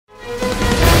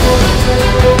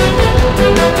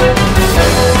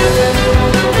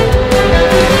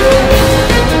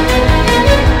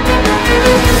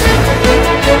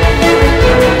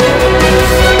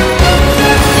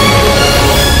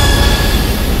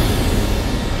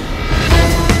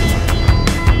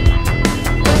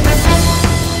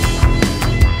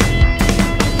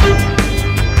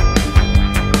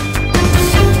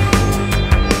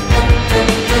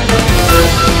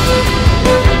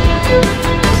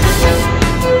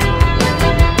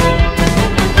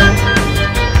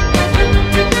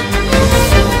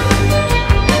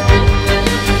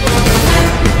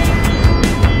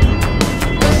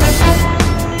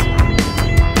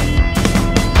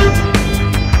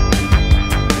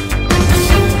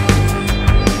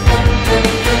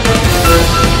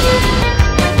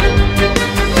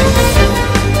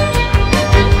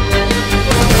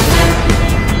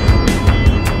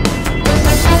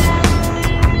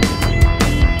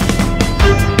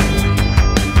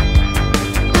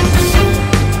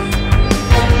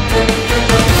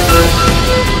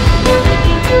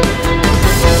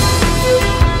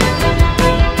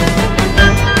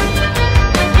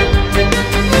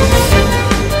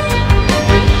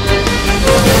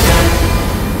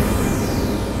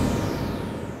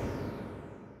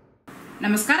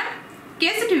నమస్కారం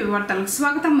కేసీటీవీ వార్తలకు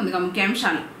స్వాగతం. ముందుగా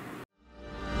ముఖ్యాంశాలు.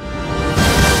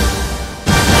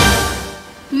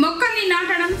 మొక్కల్ని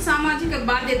నాటడం సామాజిక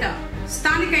బాధ్యత.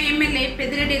 స్థానిక ఎమ్మెల్యే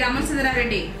పెద్దిరెడ్డి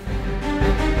రామచంద్రారెడ్డి.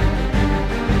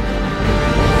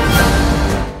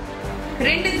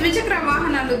 2 ద్విచక్ర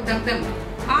వాహనాలు దగ్ధం.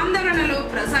 ఆందోళనలో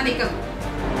ప్రజానీకం.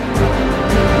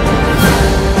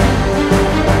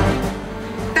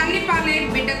 తల్లిపాలే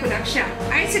బిడ్డకు రక్ష.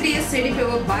 ICDS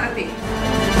CDPO Bharati.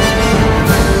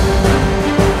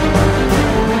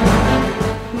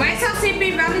 వైఎస్ఆర్సీపీ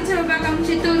వాణిజ్య విభాగం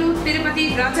చిత్తూరు, తిరుపతి,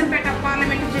 రాజంపేట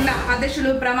పార్లమెంటు జిల్లా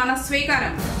అధ్యక్షులు ప్రమాణ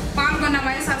స్వీకారం. పాల్గొన్న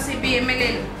వైఎస్ఆర్సీపీ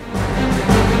ఎమ్మెల్యేలు.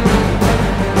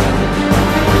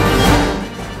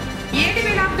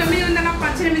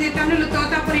 7,918 టన్నులు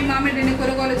తోతాపురి మామిడిని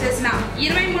కొనుగోలు చేసిన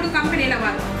 23 కంపెనీల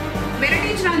వారు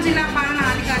వెల్లడించిన జిల్లా పాలనా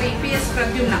అధికారి పిఎస్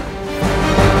ప్రద్యుమ్న.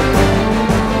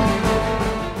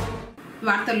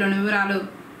 వార్తల్లోని వివరాలు.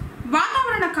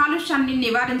 వాతావరణ కాలుష్యాన్ని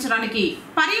నివారించడానికి,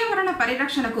 పర్యావరణ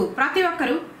పరిరక్షణకు ప్రతి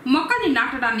ఒక్కరూ మొక్కల్ని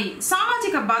నాటడాన్ని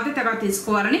సామాజిక బాధ్యతగా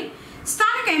తీసుకోవాలని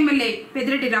స్థానిక ఎమ్మెల్యే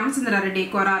పెద్దిరెడ్డి రామచంద్రారెడ్డి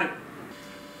కోరారు.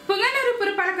 పుంగనూరు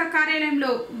పురపాలక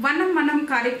కార్యాలయంలో వనం మనం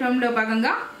కార్యక్రమంలో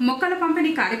భాగంగా మొక్కల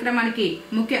పంపిణీ కార్యక్రమానికి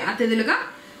ముఖ్య అతిథులుగా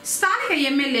స్థానిక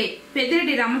ఎమ్మెల్యే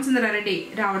పెద్దిరెడ్డి రామచంద్రారెడ్డి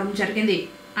రావడం జరిగింది.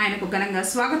 ఆయనకు ఘనంగా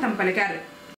స్వాగతం పలికారు.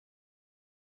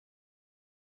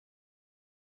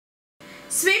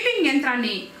 స్వీపింగ్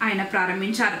యంత్రాన్ని ఆయన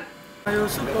ప్రారంభించారు.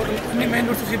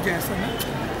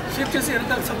 షిఫ్ట్ చేసి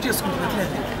ఎంత సబ్ చేసుకుంటాం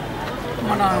అట్లయితే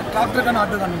మన ట్రాక్టర్ కానీ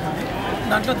ఆటో కానీ ఉంటుంది,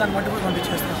 దాంట్లో దాన్ని మట్టి కూడా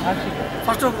పంపించేస్తాం.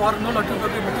 ఫస్ట్ ఒక వారం రోజులు అటు ఇటు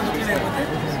పెట్టి క్లీన్ అయిపోతే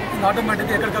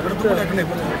ఆటోమేటిక్గా ఎక్కడికక్కడ దుమ్ము లేకుండా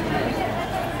అయిపోతుంది.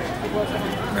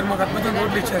 మీరు మాకు అద్భుతం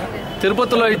రోడ్లు ఇచ్చారు.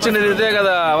 తిరుపతిలో ఇచ్చినది ఇదే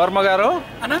కదా వర్మ గారు?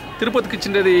 అన్న తిరుపతికి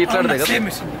ఇచ్చినది ఇట్లాంటిదే కదా? సేమ్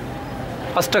ఇచ్చింది.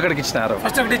 ఫస్ట్ అక్కడికి ఇచ్చినారు,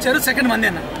 ఫస్ట్ అక్కడ ఇచ్చారు, సెకండ్ మంది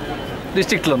అన్న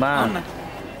డిస్ట్రిక్ట్లోనా?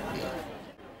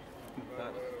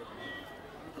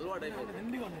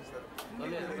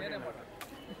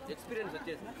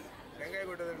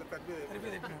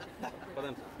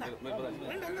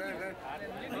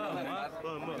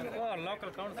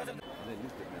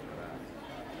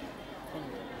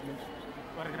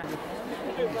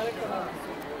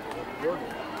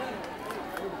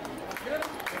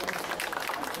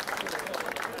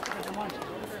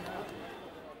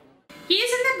 ఈ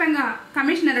సందర్భంగా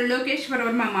కమిషనర్ లోకేశ్వర్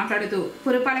వర్మ మాట్లాడుతూ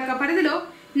పురపాలక పరిధిలో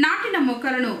నాటిన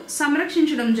మొక్కలను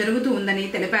సంరక్షించడం జరుగుతూ ఉందని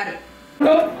తెలిపారు.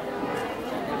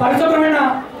 పరిశుభ్రమైన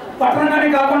పట్టణాన్ని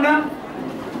కాకుండా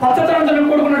పచ్చదనంతో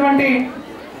కూడుకున్నటువంటి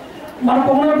మన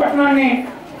పొంగనూరు పట్టణాన్ని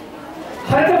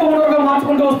హరిత పొంగనూరుగా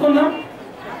మార్చుకుంటూ వస్తున్నాం.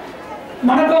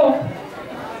 మనకు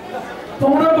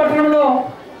పొంగనూరు పట్టణంలో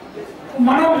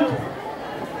మనం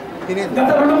గత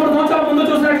 2-3 సంవత్సరాల ముందు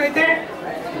చూసినట్లయితే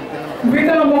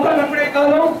వీటిలో మొక్కలు కనపడే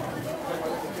కాదు.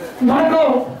 మనకు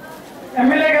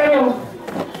ఎమ్మెల్యే గారు,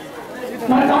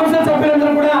 మన కౌన్సిల్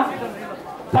సభ్యులందరూ కూడా,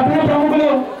 పట్టణ ప్రముఖులు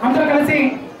అందరూ కలిసి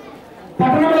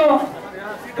పట్టణంలో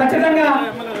ఖచ్చితంగా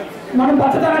మనం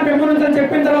పచ్చదనం పెంపొందించని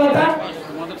చెప్పిన తర్వాత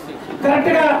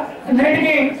కరెక్ట్గా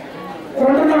నేటికి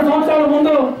 2.5 సంవత్సరాల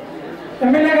ముందు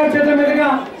ఎమ్మెల్యే గారి చేతుల మీదుగా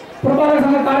పురపాలక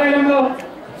సంఘ కార్యాలయంలో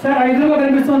సార్ ఐదుగా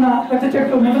కనిపిస్తున్న పెద్ద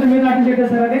చెట్లు మొదటి మీద నాటిన చెట్టు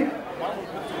సార్ అది.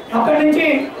 అక్కడి నుంచి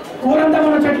ఊరంతా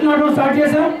మనం చెట్లు నాటడం స్టార్ట్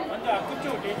చేసాం.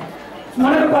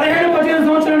 మనకు 17-18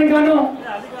 సంవత్సరానికి గాను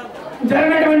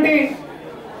జరిగినటువంటి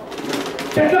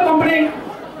చెట్ల పంపిణీ,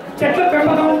 చెట్ల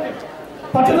పెంపకం,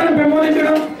 పచ్చదనం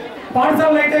పెంపొందించడం,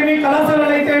 పాఠశాలలు అయితేమి,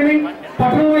 కళాశాలలు అయితేమి,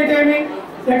 పట్టణం అయితేమి,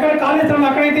 ఎక్కడ ఖాళీ స్థలం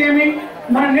అక్కడైతే ఏమి,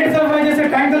 మన నీటి సరఫరా చేసే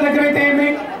ట్యాంకుల దగ్గర అయితే ఏమి,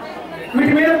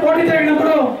 వీటి మీద పోటీ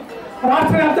జరిగినప్పుడు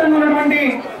రాష్ట్ర వ్యాప్తంగా ఉన్నటువంటి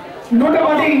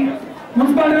 110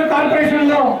 మున్సిపాలిటీ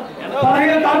కార్పొరేషన్లో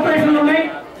 15 కార్పొరేషన్లు ఉన్నాయి.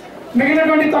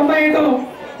 మిగిలినటువంటి 95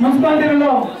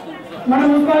 మున్సిపాలిటీలలో మన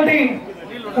మున్సిపాలిటీ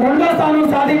 2వ స్థానం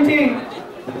సాధించి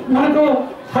మనకు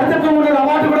హరిత పొంగనూరు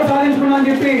అవార్డు కూడా సాధించుకున్నామని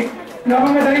చెప్పి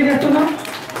గర్వంగా తెలియజేస్తున్నాం.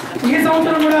 ఈ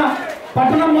సంవత్సరం కూడా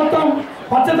పట్టణం మొత్తం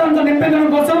పచ్చదనంతో నింపించడం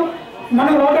కోసం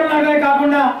మనం రోడ్డు నాగే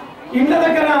కాకుండా ఇండ్ల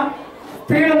దగ్గర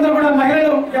స్త్రీలందరూ కూడా,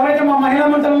 మహిళలు ఎవరైతే మా మహిళా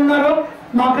మంత్రులు ఉన్నారో,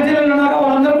 మా అక్క చెల్లెలు ఉన్నారో,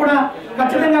 వాళ్ళందరూ కూడా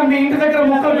ఖచ్చితంగా మీ ఇంటి దగ్గర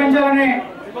మొక్కలు పెంచాలనే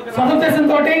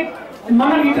సదుద్దేశంతో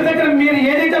మనం ఇంటి దగ్గర మీరు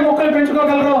ఏదైతే మొక్కలు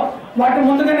పెంచుకోగలరో వాటి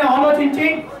ముందుగానే ఆలోచించి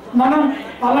మనం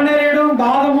అల్లనేరేడు,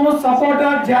 బాదము, సపోటా,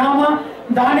 జామ,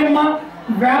 దానిమ్మ,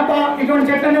 వేప ఇటువంటి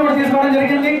చెట్లన్నీ కూడా తీసుకోవడం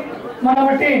జరిగింది. మనం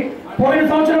బట్టి పోయిన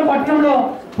సంవత్సరం పట్టణంలో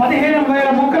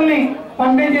 15,000 మొక్కల్ని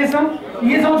పంపిణీ చేసాం.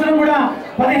 ఈ సంవత్సరం కూడా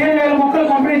 15,000 మొక్కలు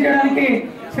పంపిణీ చేయడానికి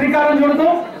శ్రీకారం చుడుతూ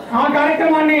ఆ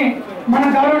కార్యక్రమాన్ని మన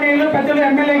గౌరవనీయులు పెద్దలు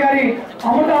ఎమ్మెల్యే గారి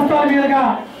అమృత హస్తాల మీదుగా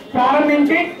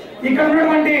ప్రారంభించి ఇక్కడ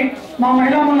ఉన్నటువంటి మా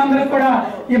మహిళా మనందరికీ కూడా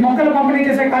ఈ మొక్కలు పంపిణీ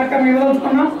చేసే కార్యక్రమం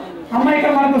ఇవ్వదలుచుకున్నాం. అమ్మాయి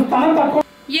ఇక్కడ మనకు స్థలం తక్కువ.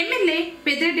 ఎమ్మెల్యే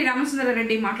పెద్దిరెడ్డి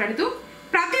రామచంద్రారెడ్డి మాట్లాడుతూ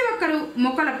ప్రతి ఒక్కరూ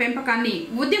మొక్కల పెంపకాన్ని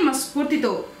ఉద్యమ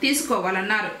స్ఫూర్తితో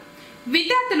తీసుకోవాలన్నారు.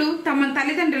 విద్యార్థులు తమ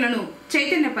తల్లిదండ్రులను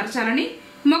చైతన్యపరచాలని,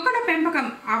 మొక్కల పెంపకం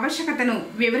ఆవశ్యకతను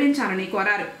వివరించాలని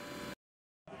కోరారు.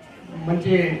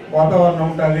 మంచి వాతావరణం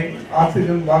ఉంటుంది,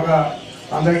 ఆక్సిజన్ బాగా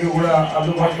అందరికీ కూడా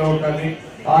అందుబాటులో ఉంటుంది,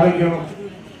 ఆరోగ్యం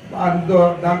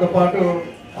దాంతోపాటు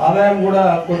ఆదాయం కూడా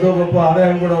కొద్ది గొప్ప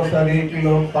ఆదాయం కూడా వస్తుంది.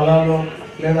 వీటిలో ఫలాలు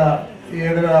లేదా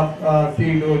ఏదైనా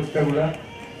సీడ్లు వస్తే కూడా.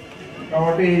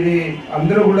 కాబట్టి ఇది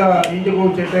అందరూ కూడా ఇంటికి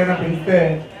చెట్లైనా పెంచితే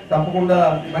తప్పకుండా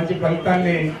మంచి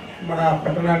ఫలితాన్ని మన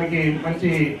పట్టణానికి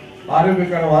మంచి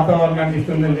ఆరోగ్యకర వాతావరణాన్ని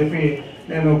ఇస్తుందని చెప్పి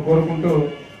నేను కోరుకుంటూ,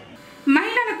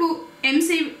 మహిళలకు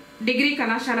ఎంసీ డిగ్రీ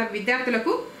కళాశాల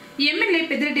విద్యార్థులకు ఎమ్మెల్యే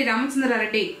పెద్దిరెడ్డి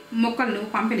రామచంద్రారెడ్డి మొక్కలను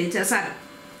పంపిణీ చేశారు.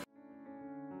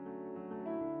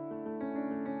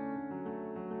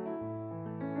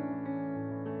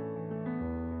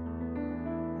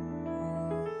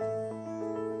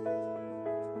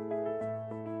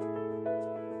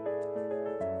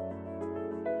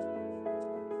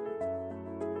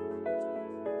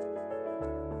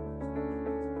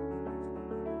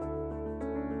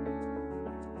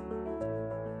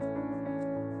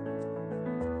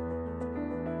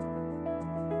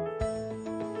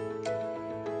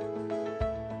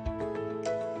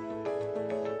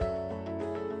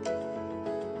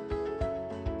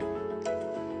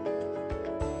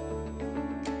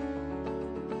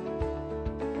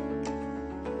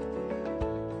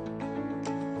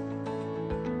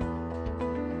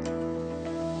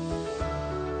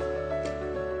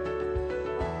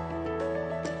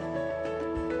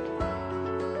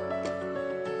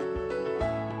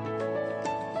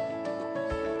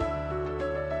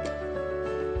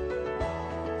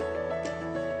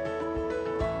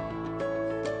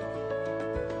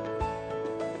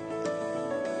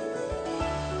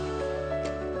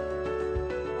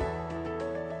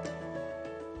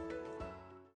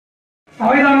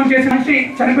 అవయదానం చేసి మనిషి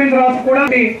చనిపోయిన తర్వాత కూడా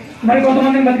మరి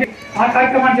కొంతమందిని బతికి ఆ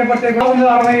కార్యక్రమాన్ని చేపడితే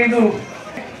 65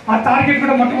 ఆ టార్గెట్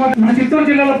కూడా మొట్టమొదటి మన చిత్తూరు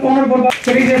జిల్లాలో పొంగూరు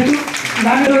తెలియజేస్తూ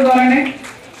దాని ద్వారానే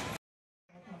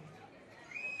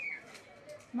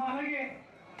అలాగే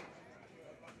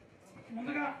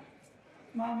ముందుగా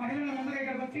మా మహిళలు ముందుగా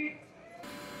ఇక్కడికి వచ్చి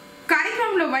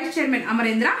కార్యక్రమంలో వైస్ చైర్మన్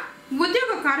అమరేంద్ర,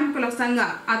 ఉద్యోగ కార్మికుల సంఘ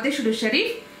అధ్యక్షుడు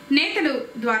షరీఫ్, నేతలు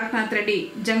ద్వారకనాథ్ రెడ్డి,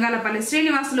 జంగాలపల్లి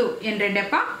శ్రీనివాసులు, ఎన్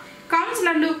రెడ్డప్ప,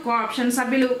 కౌన్సిలర్లు, కోఆప్షన్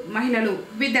సభ్యులు, మహిళలు,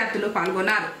 విద్యార్థులు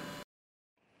పాల్గొన్నారు.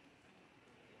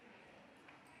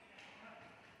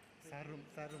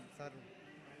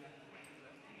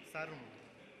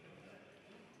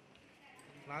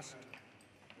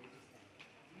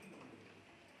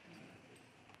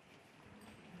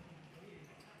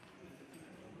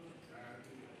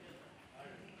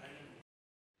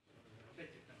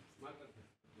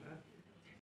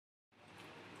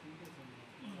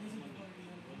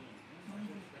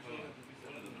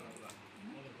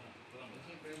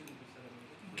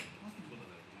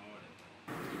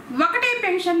 ఒకటే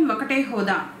పెన్షన్ ఒకటే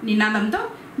హోదా నినాదంతో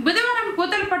బుధవారం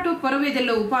పూతలపట్టు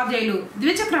పొరవీధుల్లో ఉపాధ్యాయులు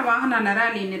ద్విచక్ర వాహనాల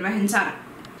ర్యాలీ నిర్వహించారు.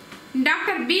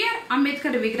 డాక్టర్ బిఆర్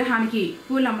అంబేద్కర్ విగ్రహానికి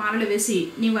పూలమాలలు వేసి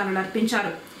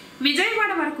నివాళులర్పించారు.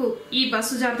 విజయవాడ వరకు ఈ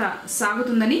బస్సు జాత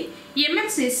సాగుతుందని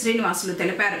ఎమ్మెల్సీ శ్రీనివాసులు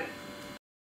తెలిపారు.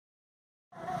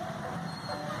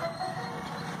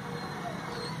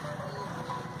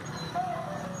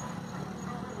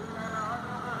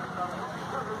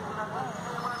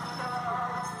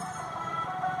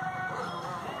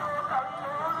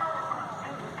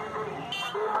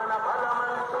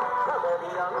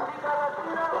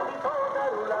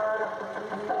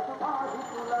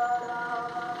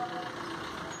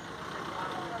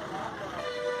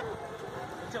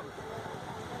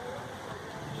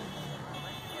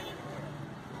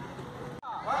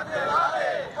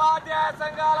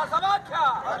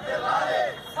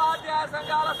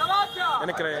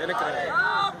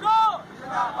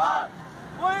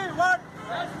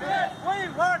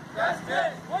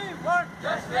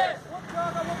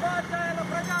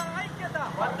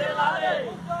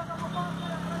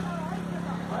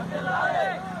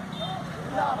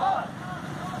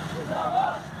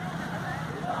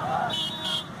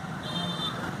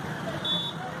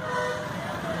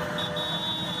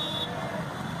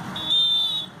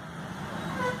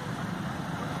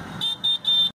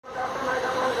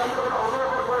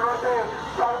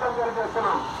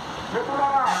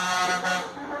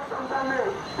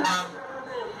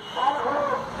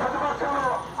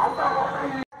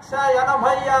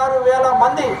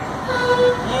 మంది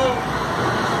ఈ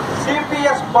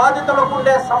సిపిఎస్ బాధితులకు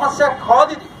ఉండే సమస్య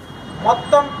కాదు. ఇది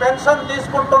మొత్తం పెన్షన్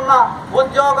తీసుకుంటున్న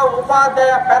ఉద్యోగ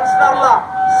ఉపాధ్యాయ పెన్షనర్ల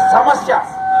సమస్య.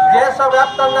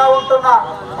 దేశవ్యాప్తంగా ఉంటున్న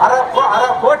అర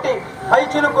కోటి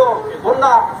పైచిలకు ఉన్న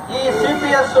ఈ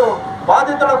సిపిఎస్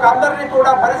బాధితులకు అందరినీ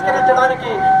కూడా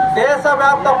పరిష్కరించడానికి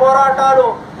దేశవ్యాప్త పోరాటాలు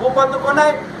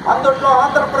ఊపందుకున్నాయి. అందులో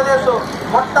ఆంధ్రప్రదేశ్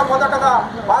మొట్టమొదటగా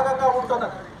భాగంగా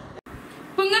ఉంటున్నది.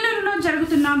 పుంగనూరులో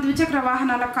జరుగుతున్న ద్విచక్ర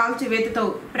వాహనాల కాల్చివేతతో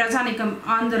ప్రజానికం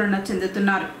ఆందోళన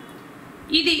చెందుతున్నారు.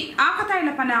 ఇది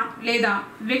ఆకతాయిల పన లేదా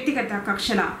వ్యక్తిగత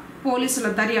కక్షల? పోలీసుల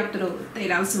దర్యాప్తులో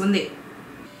తేలాల్సి ఉంది.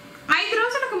 5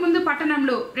 రోజులకు ముందు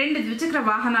పట్టణంలో 2 ద్విచక్ర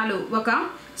వాహనాలు ఒక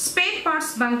స్పేర్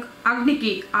పార్ట్స్ బంక్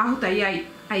అగ్నికి ఆహుతయ్యాయి.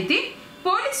 అయితే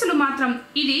పోలీసులు మాత్రం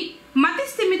ఇది మతి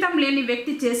స్థిమితం లేని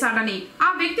వ్యక్తి చేశాడని ఆ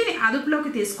వ్యక్తిని అదుపులోకి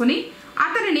తీసుకుని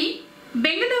అతనిని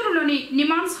బెంగళూరులోని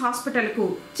నిమాన్స్ హాస్పిటల్కు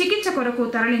చికిత్స కొరకు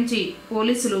తరలించి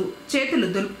పోలీసులు చేతులు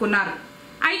దులుపుకున్నారు.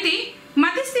 అయితే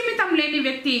మతి స్థిమితం లేని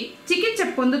వ్యక్తి చికిత్స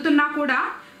పొందుతున్నా కూడా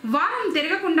వారం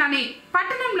తిరగకుండానే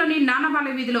పట్టణంలోని నానబాల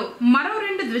వీధిలో మరో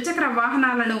 2 ద్విచక్ర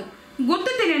వాహనాలను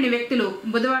గుర్తు తెలియని వ్యక్తులు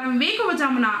బుధవారం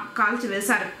వేకువజామున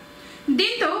కాల్చివేశారు.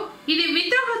 దీంతో ఇది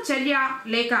విద్రోహ చర్య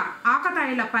లేక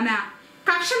ఆకతాయిల పన,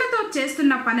 కక్షలతో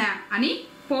చేస్తున్న పన అని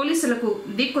పోలీసులకు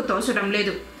దిక్కు తోచడం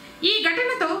లేదు. ఈ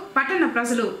ఘటనతో పట్టణ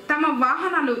ప్రజలు తమ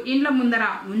వాహనాలు ఇండ్ల ముందర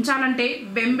ఉంచాలంటే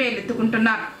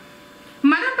బెంబేలెత్తుకుంటున్నారు.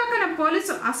 మరోపక్కన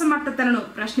పోలీసు అసమర్థతను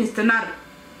ప్రశ్నిస్తున్నారు.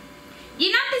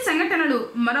 ఇలాంటి సంఘటనలు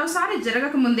మరోసారి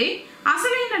జరగకముందే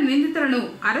అసలైన నిందితులను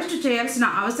అరెస్టు చేయాల్సిన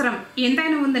అవసరం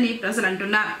ఎంతైనా ఉందని ప్రజలు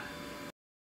అంటున్నారు.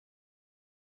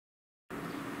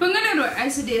 పుంగనూరు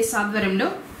ఐసిడిఎస్ ఆధ్వర్యంలో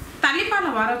తల్లిపాల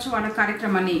వారోత్సవాల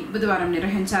కార్యక్రమాన్ని బుధవారం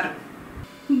నిర్వహించారు.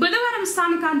 బుధవారం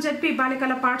స్థానిక జెడ్పీ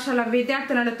బాలికల పాఠశాల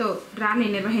విద్యార్థినులతో ర్యాలీ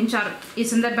నిర్వహించారు. ఈ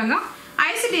సందర్భంగా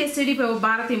ఐసిడిఎస్ సిడిపిఓ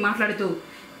భారతి మాట్లాడుతూ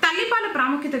తల్లిపాల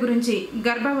ప్రాముఖ్యత గురించి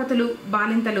గర్భవతులు,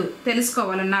 బాలింతలు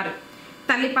తెలుసుకోవాలన్నారు.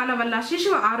 తల్లిపాల వల్ల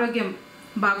శిశువు ఆరోగ్యం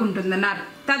బాగుంటుందన్నారు.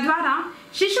 తద్వారా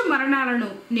శిశు మరణాలను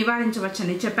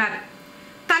నివారించవచ్చని చెప్పారు.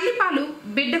 తల్లిపాలు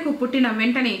బిడ్డకు పుట్టిన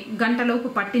వెంటనే గంటలోపు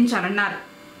పట్టించాలన్నారు.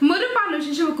 మురుపాలు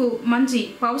శిశువుకు మంచి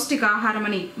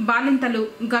పౌష్టికాహారమని, బాలింతలు,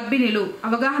 గర్భిణీలు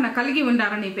అవగాహన కలిగి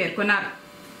ఉండాలని పేర్కొన్నారు.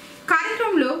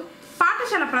 కార్యక్రమంలో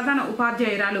పాఠశాల ప్రధాన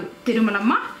ఉపాధ్యాయురాలు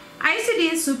తిరుమలమ్మ,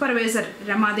 ఐసిడిఎస్ సూపర్వైజర్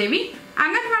రమాదేవి,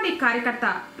 అంగన్వాడీ కార్యకర్త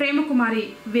ప్రేమకుమారి,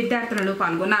 విద్యార్థులు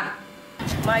పాల్గొన్నారు.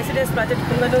 మా ఐసిడిఎస్ ప్రాజెక్ట్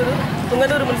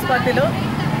పుంగనూరు మున్సిపాలిటీలో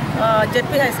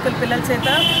జెడ్పీ హై స్కూల్ పిల్లల చేత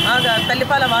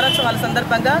తల్లిపాల వారోత్సవాల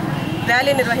సందర్భంగా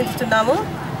ర్యాలీ నిర్వహిస్తున్నాము.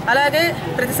 అలాగే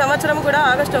ప్రతి సంవత్సరం కూడా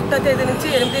ఆగస్టు 1వ తేదీ నుంచి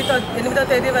 8వ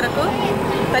తేదీ వరకు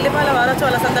తల్లిపాల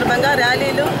వారోత్సవాల సందర్భంగా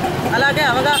ర్యాలీలు, అలాగే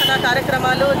అవగాహన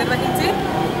కార్యక్రమాలు నిర్వహించి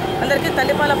అందరికీ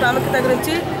తల్లిపాల ప్రాముఖ్యత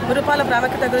గురించి, మురుపాల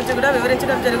ప్రాముఖ్యత గురించి కూడా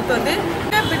వివరించడం జరుగుతుంది.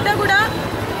 బిడ్డ కూడా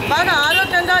బాగా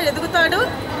ఆరోగ్యంగా ఎదుగుతాడు.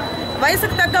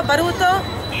 వయసుకు తగ్గ బరువుతో,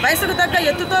 వయసుకు తగ్గ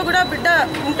ఎత్తుతో కూడా బిడ్డ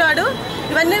ఉంటాడు.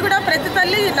 ఇవన్నీ కూడా ప్రతి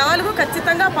తల్లి 4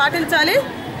 ఖచ్చితంగా పాటించాలి.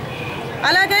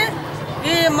 అలాగే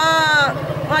ఈ మా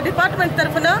డిపార్ట్మెంట్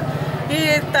తరఫున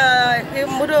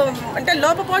అంటే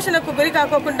లోపపోషణకు గురి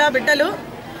కాకోకుండా బిడ్డలు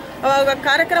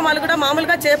కార్యక్రమాలు కూడా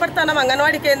మామూలుగా చేపడతాం.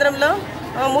 అంగన్వాడీ కేంద్రంలో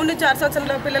 3 నుంచి 6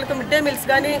 సంవత్సరాల పిల్లలకు మిడ్ డే మీల్స్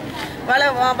కానీ,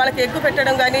 వాళ్ళకి ఎగ్గు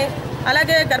పెట్టడం కానీ,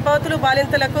 అలాగే గర్భవతులు,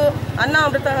 బాలింతలకు అన్న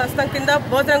అమృత హస్తం కింద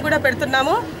భోజనం కూడా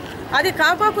పెడుతున్నాము. అది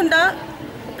కాకోకుండా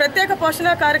ప్రత్యేక పోషణ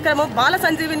కార్యక్రమం బాల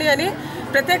సంజీవిని అని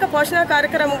ప్రత్యేక పోషణ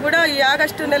కార్యక్రమం కూడా ఈ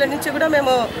ఆగస్టు నెల నుంచి కూడా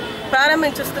మేము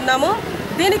ప్రారంభించుస్తున్నాము.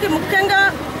 దీనికి ముఖ్యంగా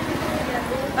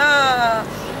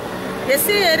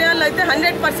ఎస్సీ ఏరియాల్లో అయితే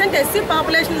 100% ఎస్సీ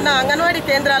పాపులేషన్ ఉన్న అంగన్వాడీ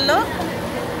కేంద్రాల్లో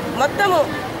మొత్తము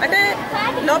అంటే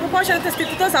లోపపోషణ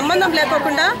స్థితితో సంబంధం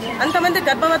లేకోకుండా అంతమంది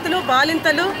గర్భవతులు,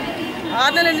 బాలింతలు,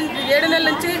 7 నెలల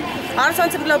నుంచి 6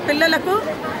 సంవత్సరాల పిల్లలకు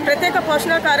ప్రత్యేక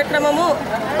పోషణ కార్యక్రమము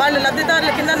వాళ్ళు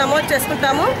లబ్ధిదారుల కింద నమోదు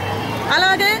చేసుకుంటాము.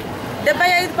 అలాగే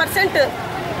 75%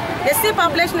 ఎస్సీ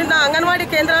పాపులేషన్ ఉన్న అంగన్వాడీ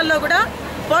కేంద్రాల్లో కూడా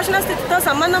పోషణ స్థితితో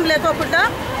సంబంధం లేకోకుండా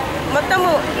మొత్తము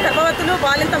గర్భవతులు,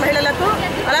 బాలింత మహిళలకు,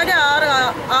 అలాగే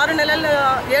 7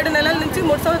 నెలల నుంచి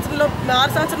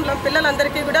 6 సంవత్సరాల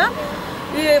పిల్లలందరికీ కూడా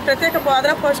ఈ ప్రత్యేక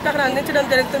అదనపు పోషకాహారం అందించడం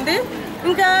జరుగుతుంది.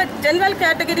 ఇంకా జనరల్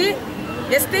కేటగిరీ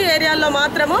ఎస్టీ ఏరియాల్లో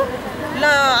మాత్రము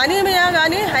అనీమియా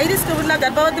కానీ హై రిస్క్ ఉన్న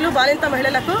గర్భవతులు, బాలింత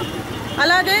మహిళలకు,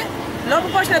 అలాగే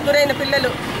లోపపోషణకు గురైన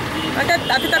పిల్లలు అంటే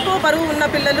అతి తక్కువ బరువు ఉన్న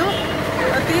పిల్లలు,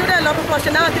 తీవ్ర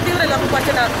లోపపోషణ, అతి తీవ్ర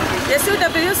లోపపోషణ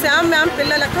SUW SAM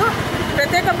పిల్లలకు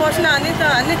ప్రత్యేక పోషణ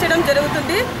అందించడం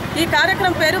జరుగుతుంది. ఈ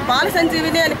కార్యక్రమం పేరు బాల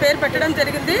సంజీవిని అని పేరు పెట్టడం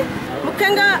జరిగింది.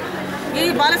 ముఖ్యంగా ఈ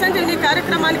బాల సంజీవిని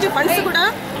కార్యక్రమానికి ఫండ్స్ కూడా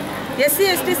SC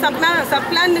ST సబ్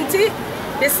ప్లాన్ నుంచి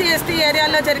SC ST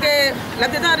ఏరియాల్లో జరిగే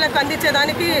లబ్ధిదారులకు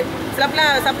అందించేదానికి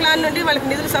సబ్ ప్లాన్ నుండి వాళ్ళకి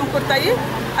నిధులు సమకూరుతాయి.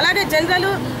 అలాగే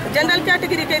జనరల్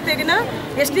కేటగిరీకి అయితే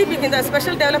SDP కింద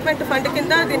స్పెషల్ డెవలప్మెంట్ ఫండ్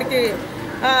కింద దీనికి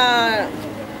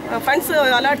ఫండ్స్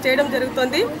అలాట్ చేయడం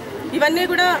జరుగుతుంది. ఇవన్నీ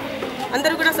కూడా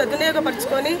అందరూ కూడా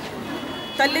సద్వినియోగపరచుకొని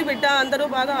తల్లి బిడ్డ అందరూ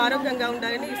బాగా ఆరోగ్యంగా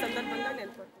ఉండాలని ఈ సందర్భంగా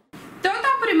నేను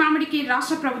కోరుతున్నాను. తోతాపురి మామిడికి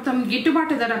రాష్ట్ర ప్రభుత్వం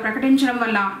గిట్టుబాటు ధర ప్రకటించడం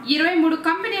వల్ల 23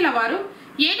 కంపెనీల వారు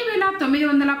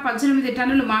 7,918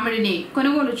 టన్నుల మామిడిని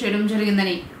కొనుగోలు చేయడం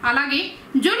జరిగిందని, అలాగే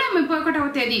జూలై 31వ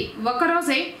తేదీ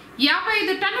ఒక్కరోజే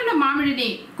 55 టన్నుల మామిడిని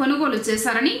కొనుగోలు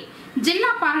చేశారని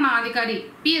జిల్లా పాలనా అధికారి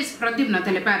పిఎస్ ప్రద్యుమ్న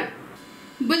తెలిపారు.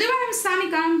 బుధవారం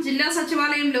స్థానిక జిల్లా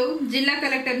సచివాలయంలో జిల్లా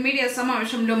కలెక్టర్ మీడియా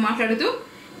సమావేశంలో మాట్లాడుతూ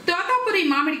తోతాపురి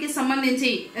మామిడికి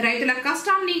సంబంధించి రైతుల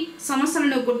కష్టాన్ని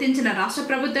సమస్యలను గుర్తించిన రాష్ట్ర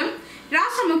ప్రభుత్వం,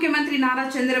 రాష్ట్ర ముఖ్యమంత్రి నారా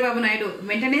చంద్రబాబు నాయుడు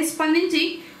వెంటనే స్పందించి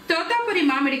తోతాపురి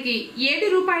మామిడికి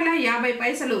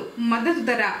 ₹7.50 మద్దతు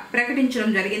ధర ప్రకటించడం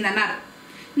జరిగిందన్నారు.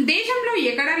 దేశంలో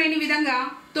ఎక్కడా లేని విధంగా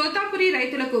తోతాపురి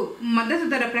రైతులకు మద్దతు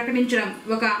ధర ప్రకటించడం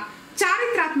ఒక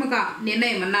చారిత్రాత్మక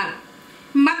నిర్ణయమన్నారు.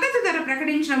 మద్దతు ధర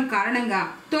ప్రకటించడం కారణంగా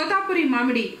తోతాపురి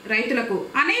మామిడి రైతులకు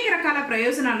అనేక రకాల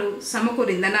ప్రయోజనాలు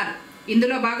సమకూరిందన్నారు.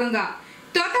 ఇందులో భాగంగా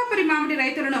తోతాపురి మామిడి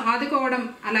రైతులను ఆదుకోవడం,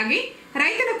 అలాగే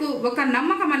రైతులకు ఒక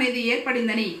నమ్మకం అనేది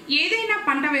ఏర్పడిందని, ఏదైనా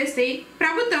పంట వేస్తే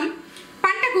ప్రభుత్వం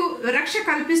పంటకు రక్ష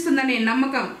కల్పిస్తుందనే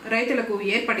నమ్మకం రైతులకు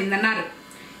ఏర్పడిందన్నారు.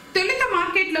 తొలుత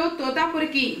మార్కెట్లో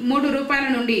తోతాపురికి ₹3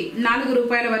 నుండి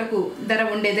 ₹4 వరకు ధర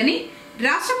ఉండేదని,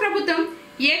 రాష్ట్ర ప్రభుత్వం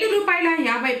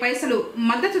 ₹7.50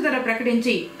 మద్దతు ధర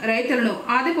ప్రకటించి రైతులను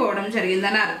ఆదుకోవడం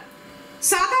జరిగిందన్నారు.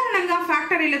 సాధారణంగా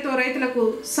ఫ్యాక్టరీలతో రైతులకు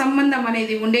సంబంధం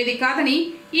అనేది ఉండేది కాదని,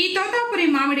 ఈ తోతాపురి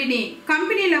మామిడిని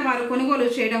కంపెనీల వారు కొనుగోలు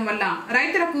చేయడం వల్ల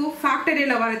రైతులకు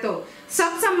ఫ్యాక్టరీల వారితో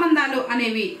సత్సంబంధాలు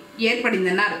అనేవి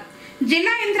ఏర్పడిందన్నారు.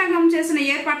 జిల్లా యంత్రాంగం చేసిన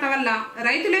ఏర్పాట్ల వల్ల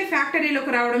రైతులే ఫ్యాక్టరీలకు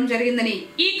రావడం జరిగిందని,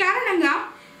 ఈ కారణంగా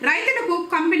రైతులకు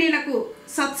కంపెనీలకు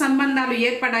సత్సంబంధాలు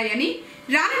ఏర్పడాయని,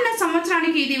 రానున్న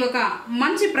సంవత్సరానికి ఇది ఒక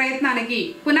మంచి ప్రయత్నానికి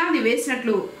పునాది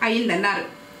వేసినట్లు అయిందన్నారు.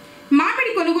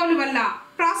 మామిడి కొనుగోలు వల్ల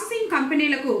ప్రాసెసింగ్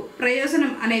కంపెనీలకు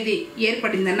ప్రయోజనం అనేది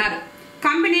ఏర్పడిందన్నారు.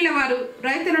 కంపెనీల వారు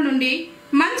రైతుల నుండి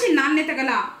మంచి నాణ్యత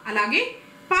గల, అలాగే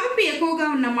పల్ప్ ఎక్కువగా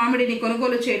ఉన్న మామిడిని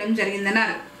కొనుగోలు చేయడం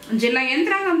జరిగిందన్నారు. జిల్లా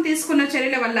యంత్రాంగం తీసుకున్న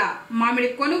చర్యల వల్ల మామిడి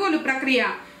కొనుగోలు ప్రక్రియ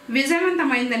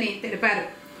విజయవంతమైందని తెలిపారు.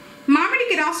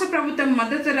 మామిడికి రాష్ట్ర ప్రభుత్వం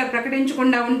మద్దతు ధర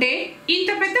ప్రకటించకుండా ఉంటే ఇంత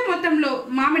పెద్ద మొత్తంలో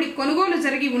మామిడి కొనుగోలు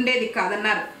జరిగి ఉండేది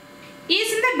కాదన్నారు. ఈ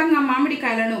సందర్భంగా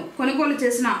మామిడికాయలను కొనుగోలు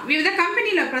చేసిన వివిధ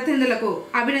కంపెనీల ప్రతినిధులకు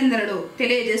అభినందనలు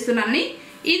తెలియజేస్తున్నానని,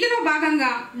 ఇందులో భాగంగా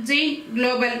జైన్,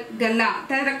 గ్లోబల్, గల్లా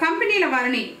తదితర కంపెనీల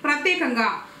వారిని ప్రత్యేకంగా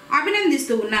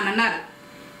అభినందిస్తూ ఉన్నానన్నారు.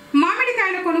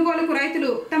 మామిడికాయల కొనుగోలుకు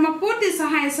రైతులు తమ పూర్తి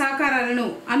సహాయ సహకారాలను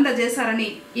అందజేశారని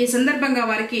ఈ సందర్భంగా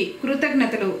వారికి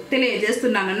కృతజ్ఞతలు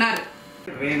తెలియజేస్తున్నానన్నారు.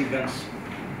 రెయిన్ గన్స్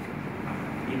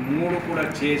ఈ మూడు కూడా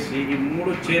చేసి,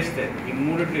 ఈ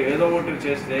మూడిట్లో ఏదో ఒకటి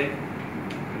చేస్తే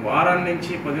వారం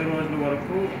నుంచి 10 రోజుల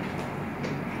వరకు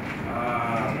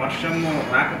వర్షం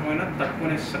రాకపోయినా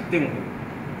తట్టుకునే శక్తి ఉంటుంది.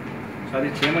 సో అది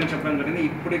చేయమని చెప్పడం జరిగింది.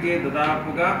 ఇప్పటికే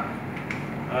దాదాపుగా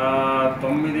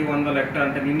 900 హెక్టార్,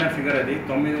 అంటే నిన్న ఫిగర్ అది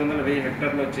 900-1000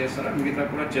 హెక్టార్లో చేస్తారు. మిగతా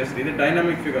కూడా చేస్తారు. ఇది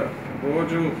డైనమిక్ ఫిగర్,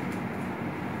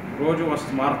 రోజు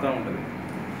మారుతూ ఉంటుంది.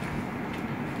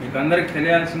 మీకు అందరికి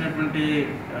తెలియాల్సినటువంటి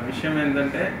విషయం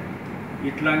ఏంటంటే,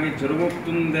 ఇట్లాంటి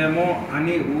జరుగుతుందేమో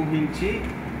అని ఊహించి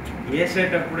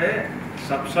వేసేటప్పుడే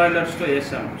సబ్సాయిలర్స్తో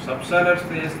వేసాము.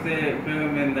 సబ్సాయిలర్స్తో వేస్తే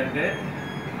ఉపయోగం ఏంటంటే,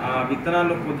 ఆ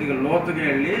విత్తనాలు కొద్దిగా లోతుగా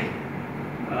వెళ్ళి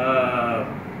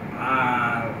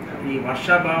ఈ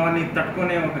వర్షాభావాన్ని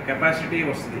తట్టుకునే ఒక కెపాసిటీ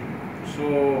వస్తుంది. సో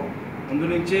ముందు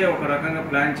నుంచే ఒక రకంగా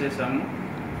ప్లాన్ చేశాము.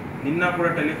 నిన్న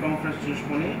కూడా టెలికాన్ఫరెన్స్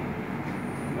చూసుకొని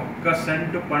 1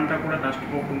 సెంటు పంట కూడా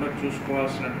నష్టపోకుండా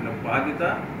చూసుకోవాల్సినటువంటి బాధ్యత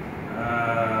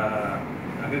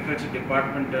అగ్రికల్చర్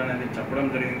డిపార్ట్మెంట్ అనేది చెప్పడం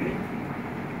జరిగింది.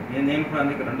 నేను కూడా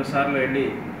అందుకు 2 సార్లు వెళ్ళి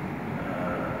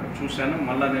చూశాను.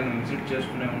 మళ్ళీ నేను విజిట్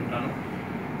చేసుకునే ఉంటాను.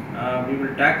 We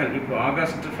will ట్యాకల్. ఇప్పుడు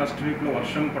ఆగస్ట్ ఫస్ట్ వీక్లో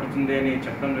వర్షం పడుతుంది అని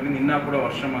చెప్పడం జరిగింది. నిన్న కూడా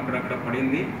వర్షం అక్కడక్కడ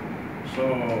పడింది. సో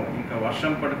ఇంకా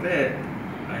వర్షం పడితే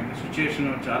ఇంకా సిచ్యుయేషన్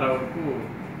చాలా వరకు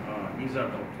ఈజ్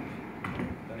అవుట్ అవుతుంది.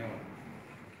 ధన్యవాదాలు.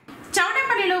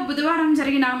 చౌడేపల్లిలో బుధవారం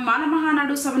జరిగిన మాల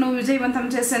మహానాడు సభను విజయవంతం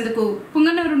చేసేందుకు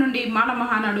పుంగనూరు నుండి మాల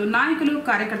మహానాడు నాయకులు,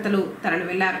 కార్యకర్తలు తరలి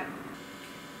వెళ్లారు.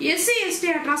 ఎస్సీ/ఎస్టీ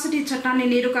అట్రాసిటీ చట్టాన్ని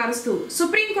నీరుకారుస్తూ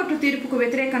సుప్రీంకోర్టు తీర్పుకు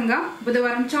వ్యతిరేకంగా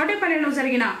బుధవారం చౌడేపల్లిలో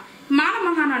జరిగిన మాల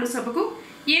మహానాడు సభకు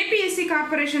APSC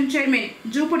corporation chairman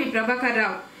Jupudi Prabhakar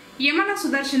Rao, యమన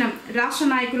Sudarshanam, రాష్ట్ర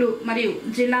నాయకులు మరియు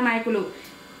జిల్లా నాయకులు,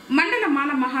 మండల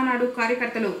మాల మహానాడు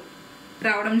కార్యకర్తలు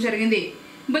రావడం జరిగింది.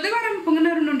 బుధవారం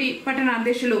పుంగనూరు నుండి పట్టణ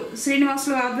అధ్యక్షులు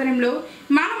శ్రీనివాసులు ఆధ్వర్యంలో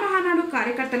మాల మహానాడు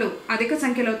కార్యకర్తలు అధిక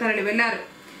సంఖ్యలో తరలి వెళ్లారు.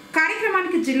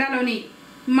 కార్యక్రమానికి జిల్లాలోని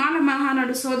మాల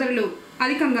మహానాడు సోదరులు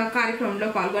అధికంగా కార్యక్రమంలో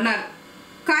పాల్గొన్నారు.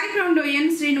 కార్యక్రమంలో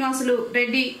ఎన్ శ్రీనివాసులు,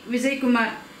 రెడ్డి, విజయ్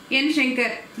కుమార్, ఎన్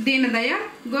శంకర్, దీనదయ,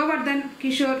 గోవర్ధన్,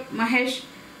 కిషోర్, మహేష్,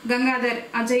 గంగాధర్,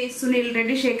 అజయ్, సునీల్,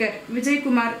 రెడ్డి శేఖర్, విజయ్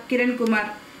కుమార్, కిరణ్ కుమార్,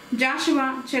 జాషువా,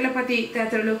 చలపతి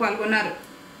తదితరులు పాల్గొన్నారు.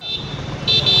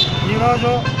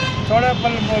 ఈరోజు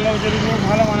చౌడేపల్లిలో జరిగిన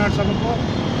మాలమానాడు సభకు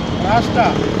రాష్ట్ర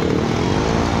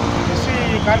ఎస్సీ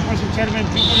కార్పొరేషన్ చైర్మన్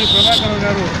పీపూరి ప్రభాకర్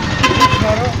గారు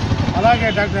పిలుస్తున్నారు. అలాగే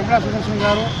డాక్టర్ ఎమ్లా సుదర్శన్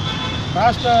గారు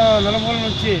రాష్ట్ర నలుమూల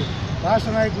నుంచి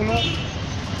రాష్ట్ర నాయకులు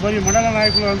మరియు మండల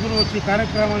నాయకులు అందరూ వచ్చి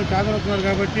కార్యక్రమానికి హాజరవుతున్నారు.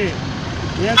 కాబట్టి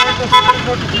ఏదైతే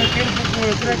సుప్రీంకోర్టు ఇచ్చిన తీర్పుకు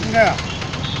వ్యతిరేకంగా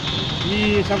ఈ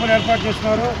సభను ఏర్పాటు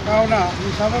చేస్తున్నారు. కావున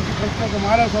ఈ సభకు ప్రతి ఒక్క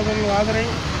మానవ సోదరులు హాజరై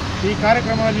ఈ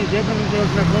కార్యక్రమాన్ని జయప్రదం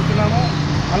చేయవలసిన కోరుతున్నాము.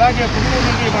 అలాగే పుంగూరు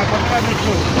నుండి మా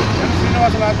పట్టణాధ్యక్షులు ఎన్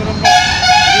శ్రీనివాసుల ఆధ్వర్యంలో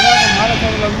ఈరోజు మానవ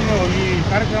సోదరులందరూ ఈ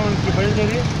కార్యక్రమానికి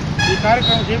బయలుదేరి ఈ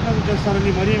కార్యక్రమం జయప్రదం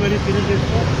చేస్తారని మరీ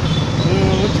తెలియజేస్తూ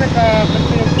వచ్చే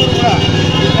ప్రతి ఒక్కరు కూడా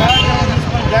ఈ కార్యక్రమం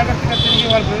తీసుకొని జాగ్రత్తగా తిరిగి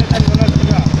వాళ్ళ ప్రదేశానికి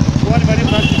వెళ్ళాల్సిందిగా కోరి మరీ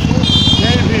ప్రార్థిస్తూ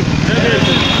జై భీమ్.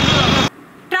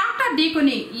 ట్రాక్టర్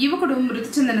ఢీకొని యువకుడు మృతి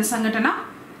చెందిన సంఘటన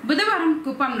బుధవారం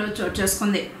కుప్పంలో చోటు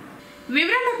చేసుకుంది.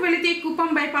 వివరాలకు వెళితే కుప్పం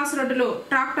బైపాస్ రోడ్డులో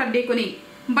ట్రాక్టర్ ఢీకొని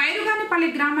బైరుగానిపల్లి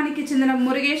గ్రామానికి చెందిన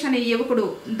మురుగేష్ అనే యువకుడు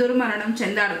దుర్మరణం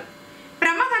చెందాడు.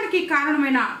 ప్రమాదానికి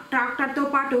కారణమైన ట్రాక్టర్తో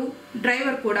పాటు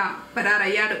డ్రైవర్ కూడా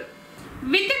పరారయ్యాడు.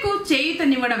 విద్యకు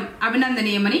చేయూతనివ్వడం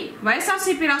అభినందనీయమని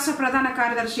వైఎస్ఆర్సీపీ రాష్ట్ర ప్రధాన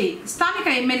కార్యదర్శి స్థానిక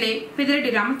ఎమ్మెల్యే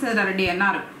పెద్దిరెడ్డి రామచంద్రారెడ్డి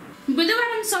అన్నారు.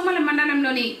 బుధవారం సోమల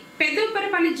మండలంలోని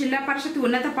పెద్దూపరపల్లి జిల్లా పరిషత్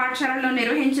ఉన్నత పాఠశాలలో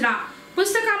నిర్వహించిన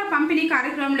పుస్తకాల పంపిణీ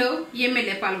కార్యక్రమంలో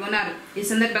ఎమ్మెల్యే పాల్గొన్నారు. ఈ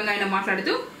సందర్భంగా ఆయన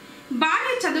మాట్లాడుతూ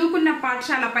భార్య చదువుకున్న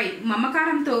పాఠశాలపై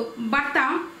మమకారంతో భర్త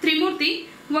త్రిమూర్తి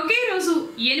ఒకే రోజు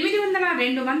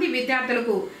 802 మంది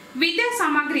విద్యార్థులకు విద్యా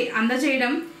సామాగ్రి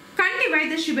అందజేయడం, కంటి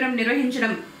వైద్య శిబిరం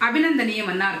నిర్వహించడం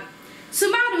అభినందనీయమన్నారు.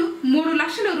 సుమారు 3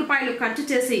 లక్షల రూపాయలు ఖర్చు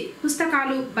చేసి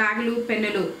పుస్తకాలు, బ్యాగులు,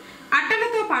 పెన్నులు,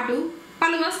 అట్టలతో పాటు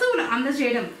పలు వస్తువులు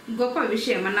అందజేయడం గొప్ప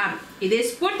విషయమన్నారు. ఇదే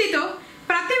స్ఫూర్తితో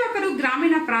ప్రతి ఒక్కరూ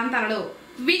గ్రామీణ ప్రాంతాలలో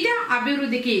విద్యా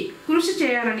అభివృద్ధికి కృషి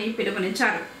చేయాలని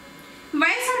పిలుపునిచ్చారు.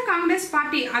 వైఎస్ఆర్ కాంగ్రెస్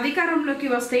పార్టీ అధికారంలోకి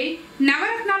వస్తే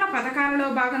నవరత్నాల పథకాలలో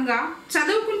భాగంగా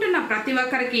చదువుకుంటున్న ప్రతి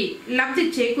ఒక్కరికి లబ్ధి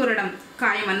చేకూరడం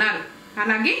ఖాయమన్నారు.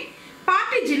 అలాగే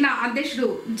పార్టీ జిల్లా అధ్యక్షుడు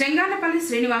జంగాలపల్లి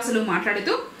శ్రీనివాసులు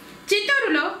మాట్లాడుతూ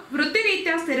చిత్తూరులో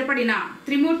వృత్తిరీత్యా స్థిరపడిన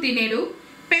త్రిమూర్తి నేడు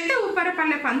పెద్ద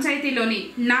ఉప్పరపల్లె పంచాయతీలోని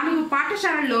 4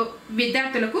 పాఠశాలల్లో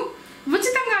విద్యార్థులకు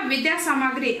ఉచితంగా విద్యా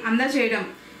సామాగ్రి అందజేయడం,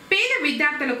 పేద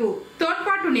విద్యార్థులకు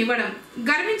తోడ్పాటునివ్వడం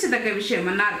గర్వించదగ్గ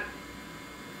విషయమన్నారు.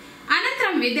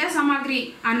 అనంతరం విద్యా సామాగ్రి,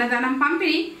 అన్నదానం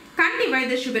పంపిణీ, కంటి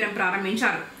వైద్య శిబిరం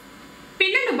ప్రారంభించారు.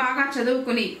 పిల్లలు బాగా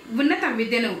చదువుకుని ఉన్నత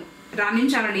విద్యను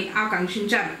రాణించాలని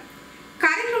ఆకాంక్షించారు.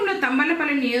 కార్యక్రమంలో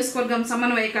తంబలపల్లి నియోజకవర్గం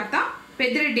సమన్వయకర్త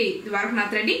పెద్దిరెడ్డి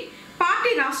ద్వారకనాథ్ రెడ్డి, పార్టీ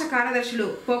రాష్ట్ర కార్యదర్శులు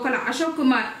పోకల అశోక్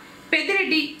కుమార్,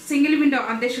 పెద్దిరెడ్డి సింగిల్ విండో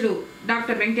అధ్యక్షుడు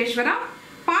డాక్టర్ వెంకటేశ్వర,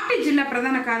 పార్టీ జిల్లా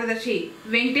ప్రధాన కార్యదర్శి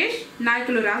వెంకటేష్,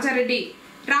 నాయకులు రాజారెడ్డి,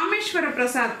 రామేశ్వర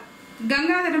ప్రసాద్,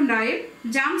 గంగాధరం రాయల్,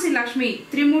 జాన్సీ లక్ష్మి,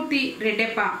 త్రిమూర్తి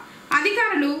రెడ్డెప్ప,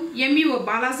 అధికారులు, ఎంఈఓ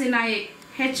బాలాజీ నాయక్,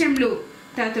 హెచ్ఎంలు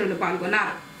తదితరులు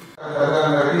పాల్గొన్నారు.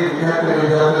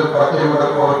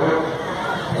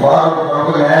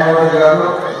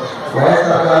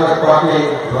 వైఎస్ఆర్ కాంగ్రెస్ పార్టీ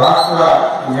రాష్ట్ర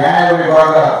న్యాయ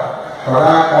విభాగ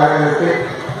ప్రధాన కార్యదర్శి,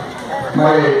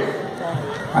 మరి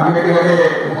అన్నిటికంటే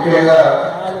ముఖ్యంగా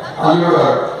అల్లుడు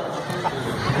గారు,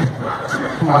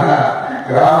 మన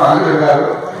గ్రామ అల్లుడు గారు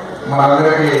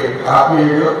మనందరికీ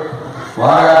ఆత్మీయులు.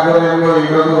 వారి ఆధ్వర్యంలో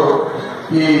ఈరోజు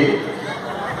ఈ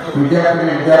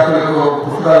విద్యార్థులకు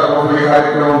పుస్తకాల పంపిణీ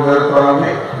కార్యక్రమం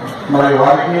జరుగుతోంది. మరి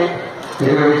వారికి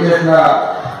ఇక్కడ విచ్చేసిన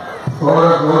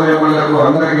సోదరులకు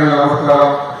అందరికీ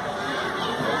నమస్కారం.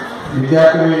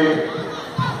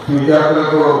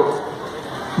 విద్యార్థులకు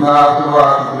నా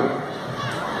శుభాకాంక్షలు.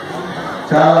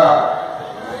 చాలా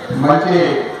మంచి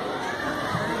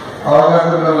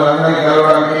అవకాశం అందరినీ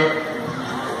కలవడానికి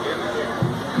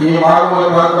ఈ మారుమూల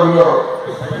ప్రాంతంలో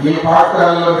ఈ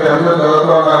పాఠశాలలో అందరూ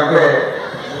చదువుతున్నారంటే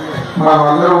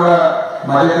మనమందరూ కూడా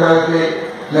మధ్యతరగతి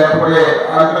లేకపోతే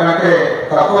అంతకంటే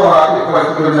తక్కువ ఆర్థిక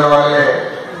పరిస్థితులు ఉన్న వాళ్ళే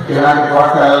ఇలాంటి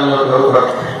పాఠశాలల్లో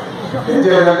చదువుతారు.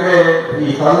 ఎందుకంటే ఈ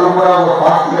చదువు కూడా ఒక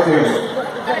పాఠశాల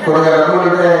కొన్ని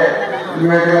రంగులుంటే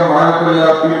ఇమీడియట్గా మానపల్లిలో,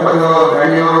 తిరుపతిలో,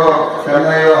 బెంగళూరు,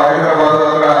 చెన్నై, హైదరాబాద్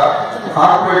అక్కడ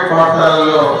కార్పొరేట్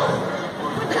పాఠశాలల్లో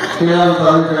పిల్లలను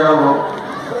చదివించడం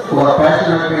ఒక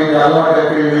ప్యాషన్ అయిపోయింది, అలవాటు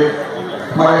అయిపోయింది.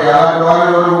 మరి అలాంటి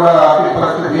వాళ్ళు కూడా ఆర్థిక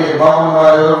పరిస్థితి బాగున్న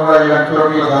వాళ్ళు కూడా ఇలాంటి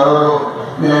చోట్ల చదవరు.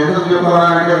 నేను ఎందుకు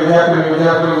చెప్తున్నానంటే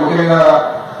విద్యార్థులు ముఖ్యంగా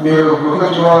మీరు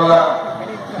గుర్తుంచుకోవాలా,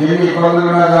 ఎన్ని ఇబ్బందులు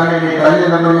ఉన్నా కానీ మీ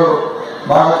తల్లిదండ్రులు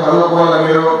బాగా చదువుకోవాలా,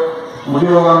 మీరు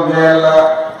ఉద్యోగం చేయాలా,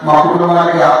 మా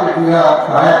కుటుంబానికి ఆర్థికంగా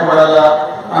సహాయపడాలా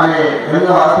అని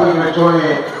ఎన్నో ఆశలు పెట్టుకొని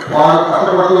వాళ్ళు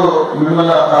కష్టపడుతూ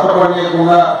మిమ్మల్ని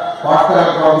కష్టపడలేకుండా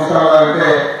పాఠశాలకు పంపిస్తారంటే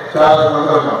చాలా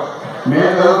సంతోషం. మేము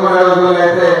చదువుకునే రోజుల్లో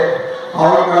అయితే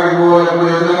అవును కాడికి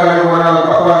ఎదురు కాడికి పోవడం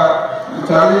తప్ప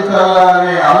చదివించాలా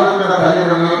అనే ఆలోచన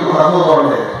తల్లిదండ్రులకు తక్కువగా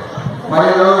ఉండేది. మరి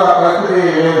ఈరోజు ఆ పరిస్థితి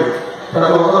లేదు.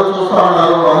 ప్రతి ఒక్కరు చూస్తూ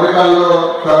ఉన్నారు. అమెరికాలో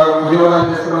ఉద్యోగాలు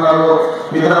చేస్తున్నారు,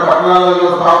 ఇతర పట్టణాలలో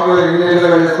సాఫ్ట్వేర్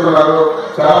ఇంజనీర్లుగా చేస్తున్నారు,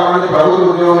 చాలా మంది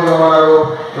ప్రభుత్వ ఉద్యోగులుగా ఉన్నారు,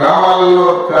 గ్రామాలలో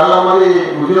చాలా మంది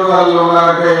ఉద్యోగాల్లో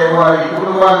ఉన్నారంటే వారి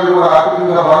కుటుంబానికి కూడా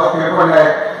ఆర్థికంగా బాగా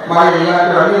స్థిరపడ్డాయి. మరి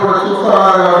ఇలాంటివన్నీ కూడా చూస్తూ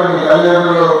ఉన్నారు కాబట్టి మీ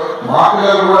తల్లిదండ్రులు మా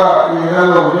పిల్లలు కూడా ఈ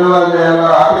విధంగా ఉద్యోగాలు చేయాలా,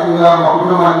 ఆర్థికంగా మా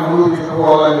కుటుంబాన్ని ముందుకు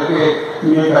తీసుకుపోవాలని చెప్పి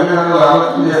మీ తల్లిదండ్రులు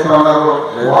ఆలోచన చేస్తూ ఉన్నారు.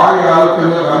 వారి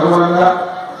ఆలోచనలకు అనుగుణంగా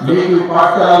మీకు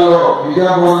పాఠశాలలో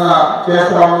విద్యాబోధన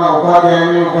చేస్తా ఉన్న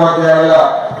ఉపాధ్యాయుల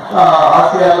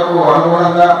ఆశయాలకు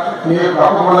అనుగుణంగా మీరు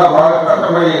తప్పకుండా బాగా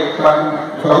కష్టపడి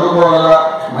చదువుకోవాలా,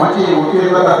 మంచి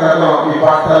ఉత్తీర్ణత శాతం ఈ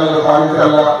పాఠశాలలో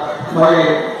సాధించాలా. మరి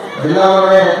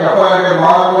జిల్లాలోనే చెప్పాలంటే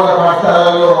మామూలు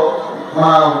పాఠశాలలో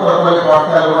మన ఉత్తరపల్లి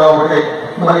పాఠశాల కూడా ఉంటాయి.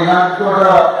 మరి ఇలాంటి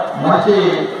కూడా మంచి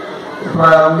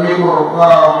మీకు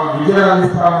విద్యను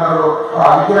అందిస్తా ఉన్నారు. ఆ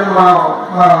విద్యను మనం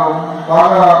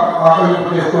బాగా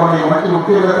ఆకలింపు చేసుకొని మంచి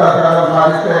ఉత్తీర్ణత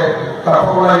సాధిస్తే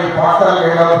తప్పకుండా ఈ పాఠశాలకు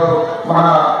ఏడాది మన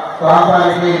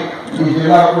ప్రాంతానికి ఈ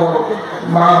జిల్లాకు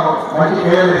మనం మంచి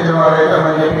పేరు తెచ్చిన వారు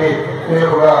అవుతామని చెప్పి మీరు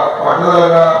ఒక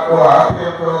పట్టుదలగా ఒక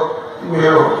ఆశయంతో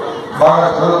మీరు బాగా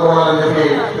చదువుకోవాలని చెప్పి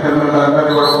నేను మిమ్మల్ని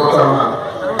అందరినీ కూడా కోరుతా ఉన్నాను.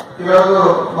 ఈరోజు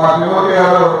మా శ్రీమూర్తి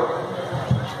గారు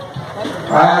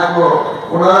ఆయనకు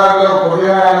ఉన్నదాంట్లో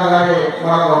కొద్దిగా ఆయన కానీ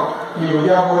మనం ఈ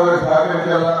విద్యాబోధన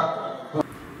సహకరించాలా.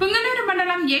 పుంగనూరు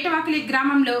మండలం ఏటవాకిలి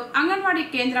గ్రామంలో అంగన్వాడీ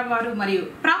కేంద్రం వారు మరియు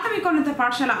ప్రాథమికోన్నత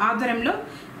పాఠశాల ఆధ్వర్యంలో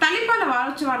తల్లిపాల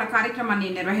వారోత్సవాల కార్యక్రమాన్ని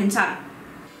నిర్వహించారు.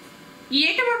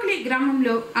 ఏటవాకిలి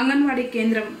గ్రామంలో అంగన్వాడీ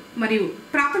కేంద్రం మరియు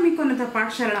ప్రాథమికోన్నత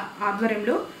పాఠశాల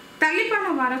ఆధ్వర్యంలో తల్లిపాల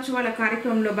వారోత్సవాల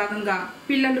కార్యక్రమంలో భాగంగా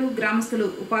పిల్లలు, గ్రామస్తులు,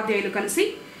 ఉపాధ్యాయులు కలిసి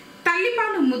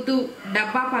తల్లిపాలు ముద్దు,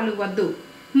 డబ్బాపాలు వద్దు,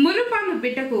 ముర్రుపాలు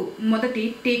బిడ్డకు మొదటి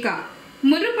టీకా,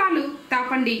 ముర్రుపాలు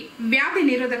తాపండి, వ్యాధి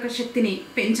నిరోధక శక్తిని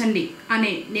పెంచండి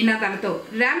అనే నినాదాలతో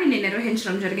ర్యాలీని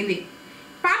నిర్వహించడం జరిగింది.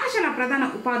 పాఠశాల ప్రధాన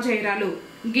ఉపాధ్యాయురాలు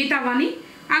గీతావాణి,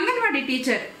 అంగన్వాడీ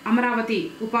టీచర్ అమరావతి,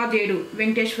 ఉపాధ్యాయుడు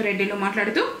వెంకటేశ్వరరెడ్డిలు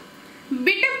మాట్లాడుతూ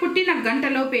బిడ్డ పుట్టిన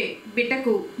గంటలోపే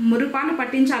బిడ్డకు ముర్రుపాలు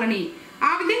పట్టించాలని,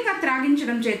 ఆ విధంగా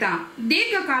త్రాగించడం చేత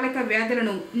దీర్ఘకాలిక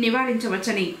వ్యాధులను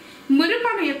నివారించవచ్చని,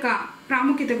 ముర్రుపాల యొక్క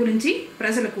ప్రాముఖ్యత గురించి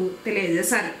ప్రజలకు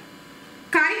తెలియజేశారు.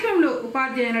 కార్యక్రమంలో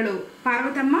ఉపాధ్యాయులు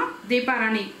పార్వతమ్మ,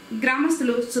 దీపారాణి,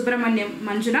 గ్రామస్తులు సుబ్రహ్మణ్యం,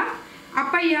 మంజునాథ్,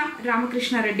 అప్పయ్య,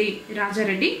 రామకృష్ణారెడ్డి,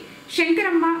 రాజారెడ్డి,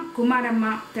 శంకరమ్మ, కుమారమ్మ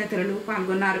తదితరులు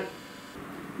పాల్గొన్నారు.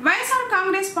 వైఎస్ఆర్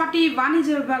కాంగ్రెస్ పార్టీ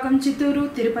వాణిజ్య విభాగం చిత్తూరు,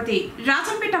 తిరుపతి,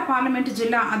 రాజంపేట పార్లమెంటు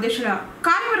జిల్లా అధ్యక్షుల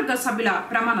కార్యవర్గ సభ్యుల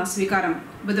ప్రమాణ స్వీకారం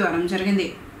బుధవారం జరిగింది.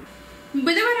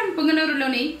 బుధవారం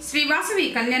పుంగనూరులోని శ్రీ వాసవి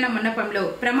కళ్యాణ మండపంలో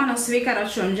ప్రమాణ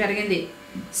స్వీకారోత్సవం జరిగింది.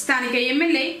 స్థానిక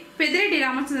ఎమ్మెల్యే పెద్దిరెడ్డి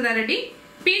రామచంద్రారెడ్డి,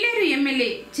 పీలేరు ఎమ్మెల్యే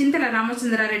చింతల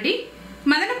రామచంద్రారెడ్డి,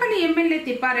 మదనపల్లి ఎమ్మెల్యే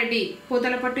తిప్పారెడ్డి,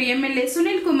 పూతలపట్టు ఎమ్మెల్యే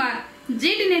సునీల్ కుమార్,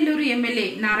 జీడి నెల్లూరు ఎమ్మెల్యే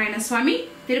నారాయణ స్వామి,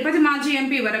 తిరుపతి మాజీ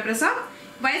ఎంపీ వరప్రసాద్,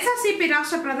 వైఎస్ఆర్సీపీ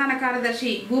రాష్ట్ర ప్రధాన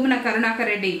కార్యదర్శి భూమన కరుణాకర్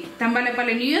రెడ్డి,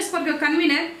 తంబలపల్లి నియోజకవర్గ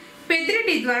కన్వీనర్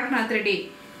పెద్దిరెడ్డి ద్వారకనాథ్ రెడ్డి,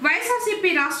 వైఎస్ఆర్సీపీ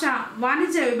రాష్ట్ర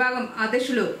వాణిజ్య విభాగం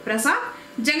అధ్యక్షులు ప్రసాద్,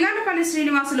 జంగాలపల్లి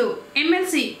శ్రీనివాసులు,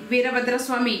 ఎమ్మెల్సీ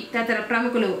వీరభద్రస్వామి తదితర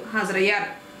ప్రముఖులు హాజరయ్యారు.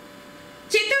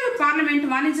 చిత్తూరు పార్లమెంట్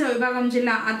వాణిజ్య విభాగం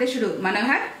జిల్లా అధ్యక్షుడు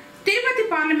మనోహర్, తిరుపతి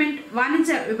పార్లమెంట్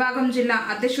వాణిజ్య విభాగం జిల్లా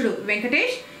అధ్యక్షుడు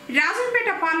వెంకటేష్, రాజంపేట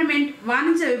పార్లమెంట్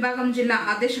వాణిజ్య విభాగం జిల్లా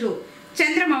అధ్యక్షుడు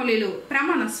చంద్రమౌళిలు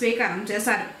ప్రమాణ స్వీకారం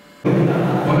చేశారు.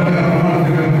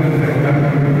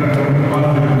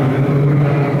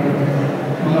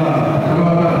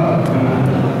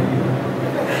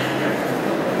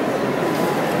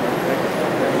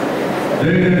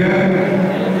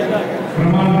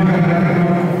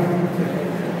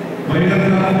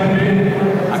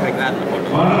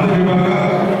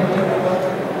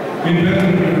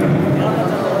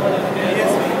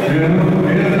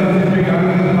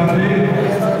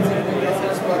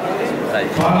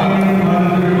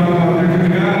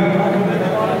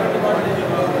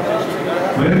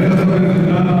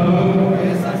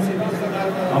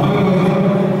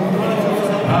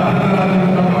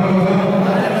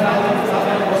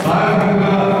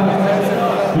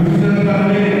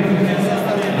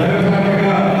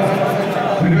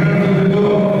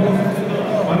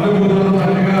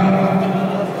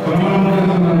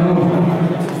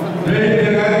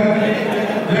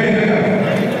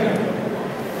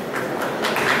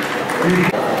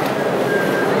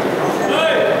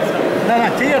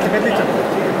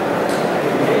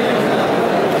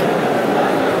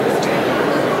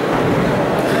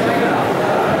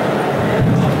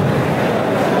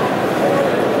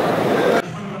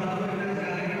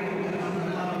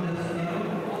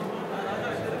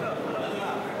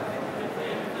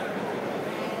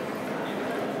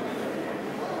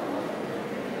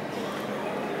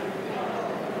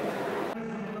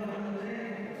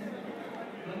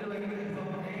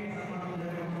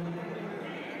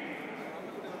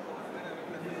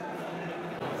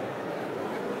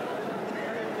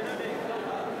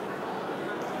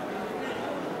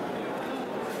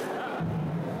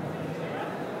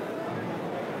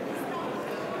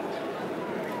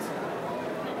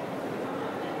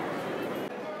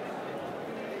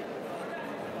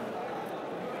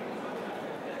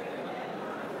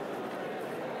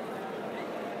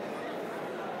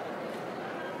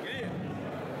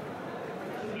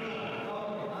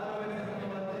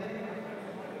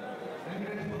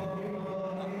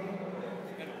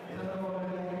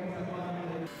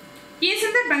 ఈ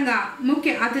సందర్భంగా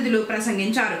ముఖ్య అతిథులు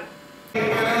ప్రసంగించారు.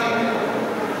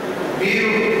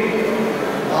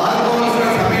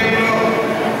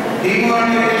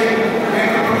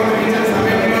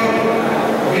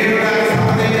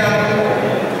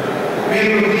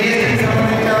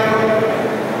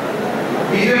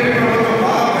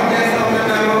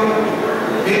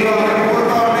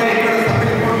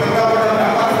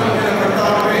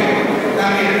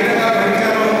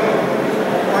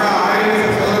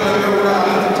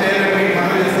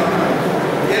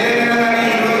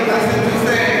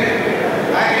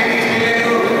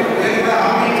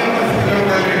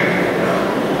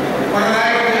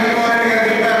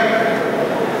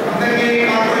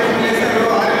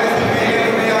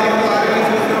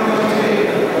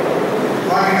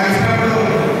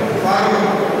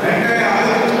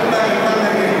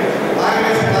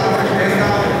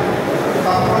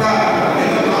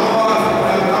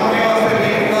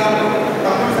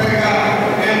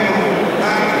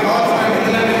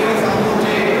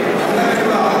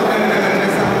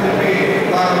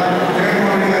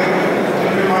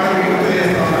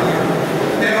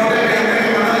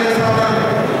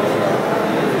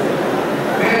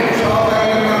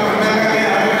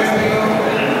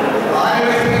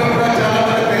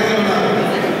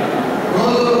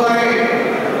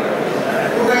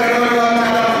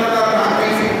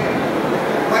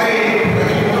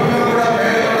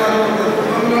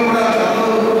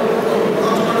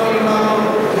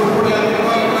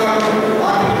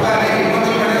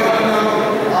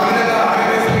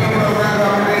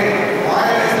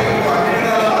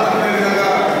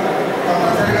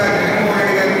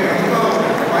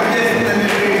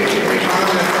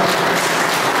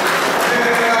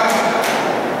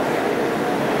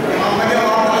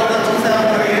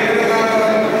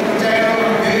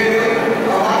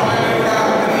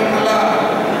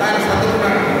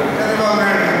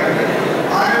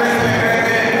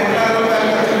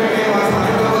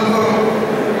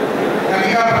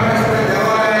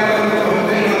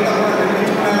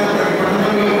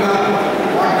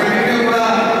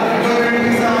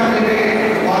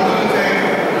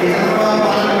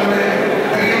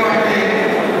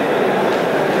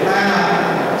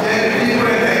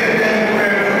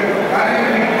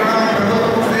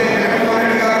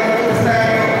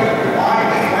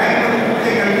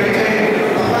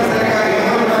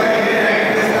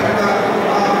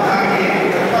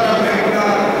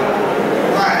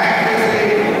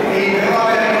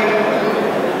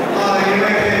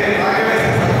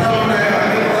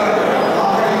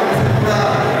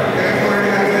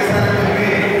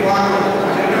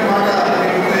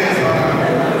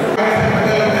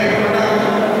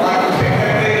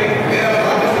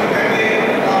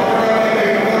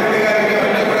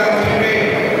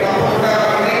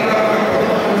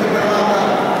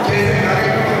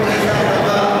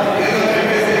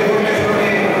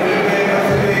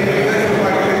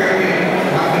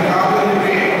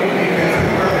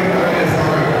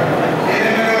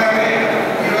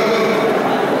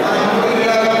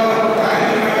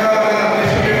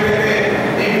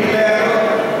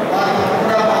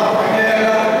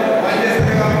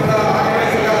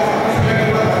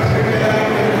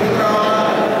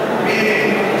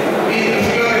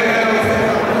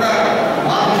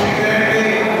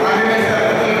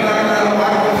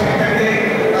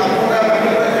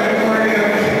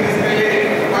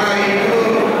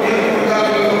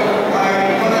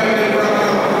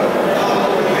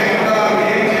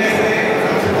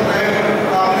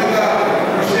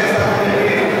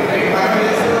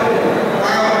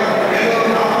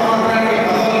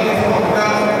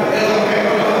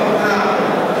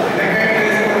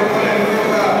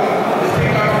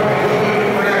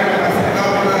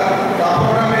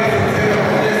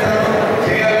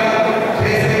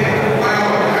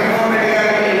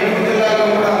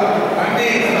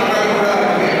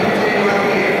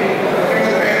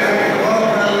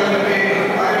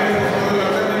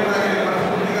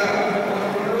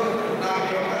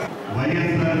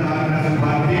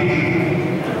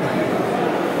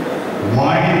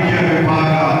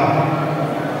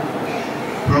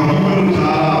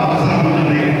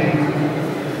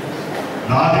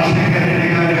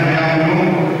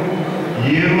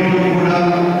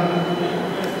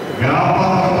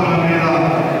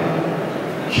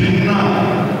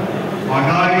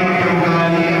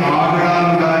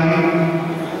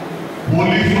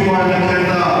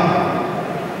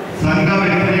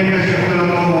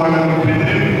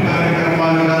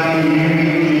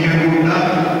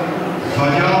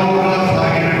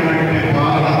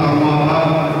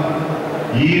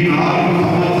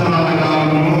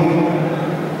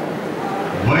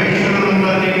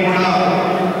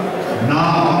 నా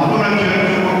హక్కులను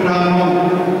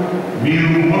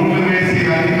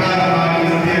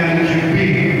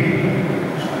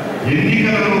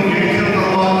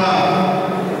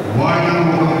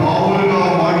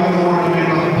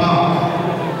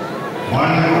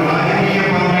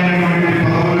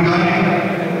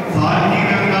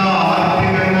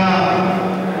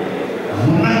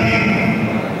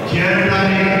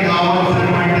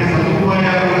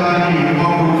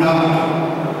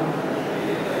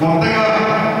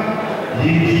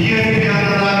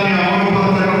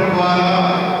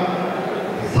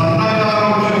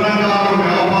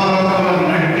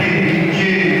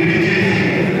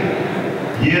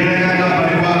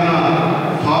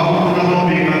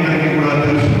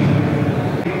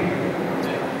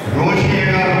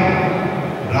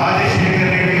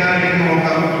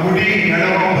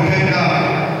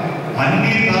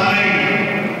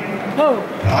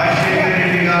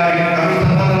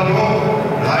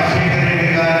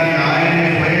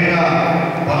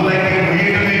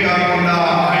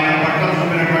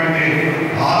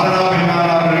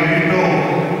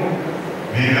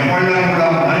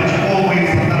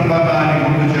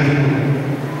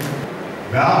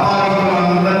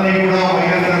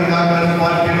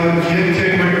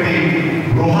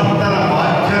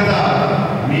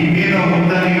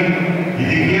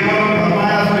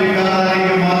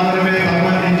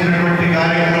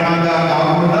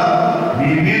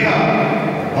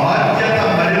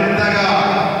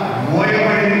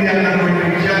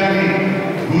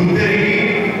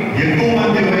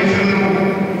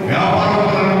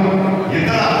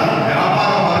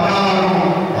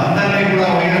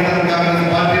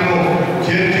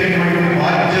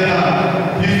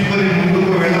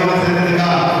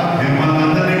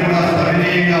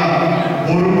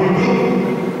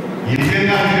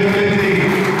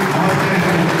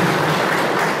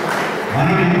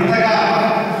మనం ఇంతగా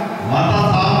మత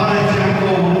సామరస్యంతో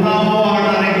ఉన్నామో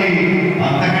అనడానికి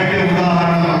అంతకంటే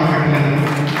ఉదాహరణ అనట్లేదు.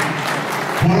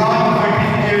 ఖురాన్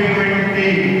పఠించేటువంటి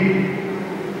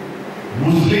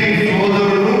ముస్లిం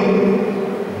సోదరులు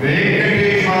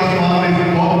వెంకటేశ్వర స్వామి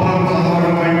స్తోత్రం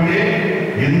చదవడం అంటే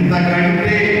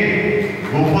ఇంతకంటే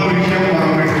గొప్ప విషయం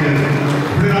మరొకటి లేదు.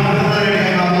 ఇప్పుడు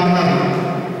రామచంద్రారెడ్డి గారు అన్నారు,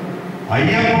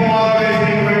 అయ్యప్ప మాల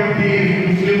వేసినటువంటి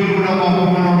ముస్లింలు కూడా మా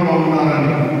కుటుంబంలో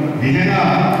ఉన్నారని. నిజంగా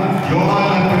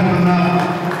జోహార్లు అర్పిస్తున్నా.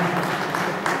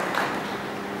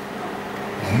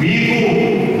 మీకు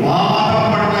మా మతం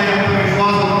పట్ల ఎంత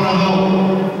విశ్వాసం ఉన్నదో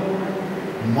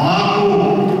మాకు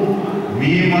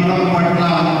మీ మతం పట్ల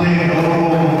అంతే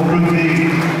గౌరవం ఉంటుంది,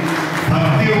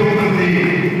 భక్తి ఉంటుంది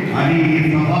అని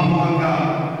సభాముఖంగా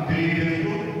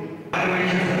తెలియజేస్తూ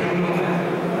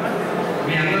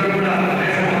మీ అందరూ కూడా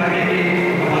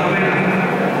బలమైన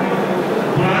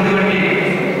పునాది వంటి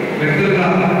వ్యక్తులుగా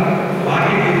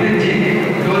పార్టీ గుర్తించి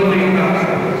ఈరోజు మీ యొక్క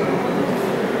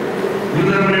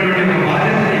గురుతరమైనటువంటి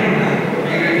బాధ్యతని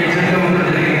మీ చేతిలో ఉండడం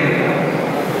జరిగింది.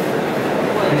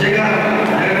 నిజంగా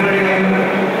జగన్మోహన్ గారు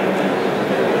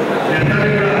అందరినీ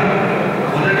కూడా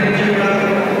మొదటి నుంచి కూడా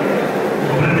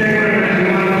ఒక ప్రత్యేకమైనటువంటి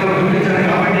అభిమానంతో గుర్తించారు.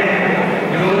 కాబట్టి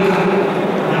ఈరోజు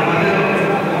మన మధ్యలో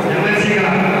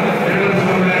ఎమ్మెల్సీగా తిరుపతి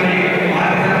స్వామి గారిని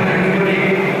బాధ్యతను పెట్టుకొని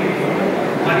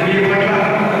మరి మీ పట్ల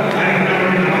ఆయన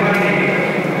ఉన్నటువంటి నమ్మకాన్ని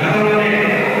గతంలోనే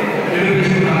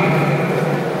నిరూపిస్తున్నారు.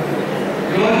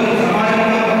 ఈరోజు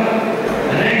సమాజంలో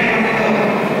అనేక మందితో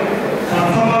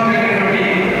సత్సంబంధం కలిగినటువంటి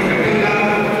వ్యక్తులుగా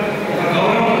ఒక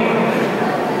గౌరవం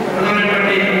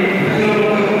ప్రధానమైనటువంటి వ్యక్తులు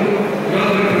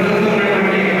ఈరోజు ప్రజలతో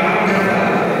ఉన్నటువంటి ఆలోచన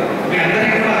మీ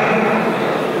అందరికీ కూడా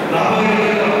రాబోయే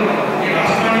రోజుల్లో ఈ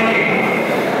రాష్ట్రానికి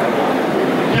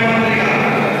ముఖ్యమంత్రిగా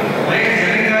వైఎస్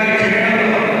జగన్ గారిని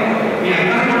చేయడంలో మీ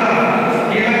అందరూ కూడా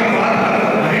కీలక పాత్ర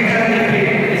వహించాలని చెప్పి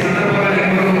ఈ సందర్భంగా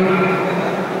నేను కోరుకుంటున్నాను.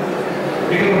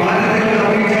 మీకు బాధ్యతలు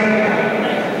అప్పగించారు.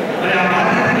 మరి ఆ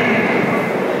బాధ్యతని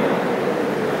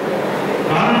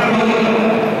రానున్న రోజుల్లో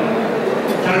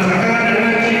చాలా చక్కగా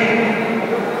నెరవేర్చి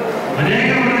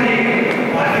అనేక మందిని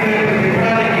పార్టీ వైపు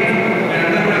తిప్పడానికి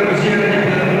మీరందరూ కూడా కృషి చేయాలని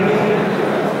చెప్పి అనుకుంటూ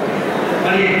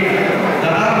మరి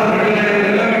దాదాపు 2,500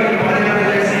 కిలోమీటర్లు పాదయాత్ర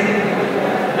చేసి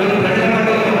ఈరోజు ప్రజల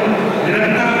మధ్యలో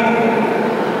నిరంతరము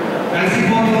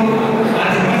కలిసిపోతూ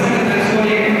వారి సమస్యలు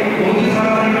తెలుసుకొని ముందుకు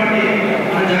సాగుతున్నటువంటి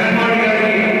మన జగన్మోహన్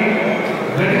గారికి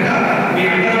వెనుక మీ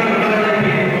అందరూ ఉండాలని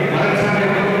చెప్పి మరొకసారి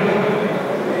కోరుకుంటూ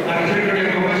నాకు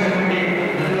ఇచ్చినటువంటి అవకాశం బట్టి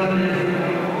ధన్యవాదాలు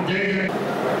చేస్తున్నాను. జై జగన్.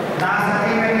 నా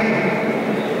సతీమణి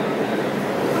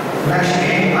లక్ష్మి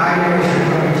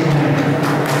ఆయుర్వేదించింది.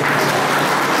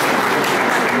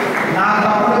 నా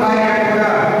తమ్ముడు భార్య కూడా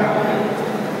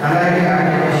అలాగే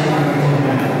ఆయుర్వేదించింది.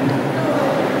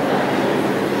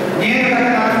 నేను గత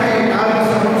 44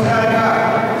 సంవత్సరాలుగా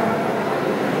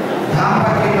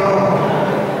దాంపత్యంలో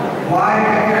వారి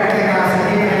దగ్గర నా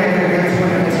సతీమణి దగ్గర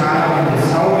తెలుసుకున్నది చాలా మంది.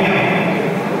 సౌమ్యం,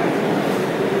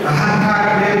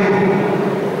 అహంకారం లేదు,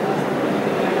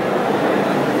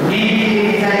 నీతి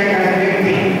నిజాయితీ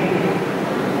వ్యక్తి.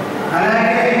 అలాగే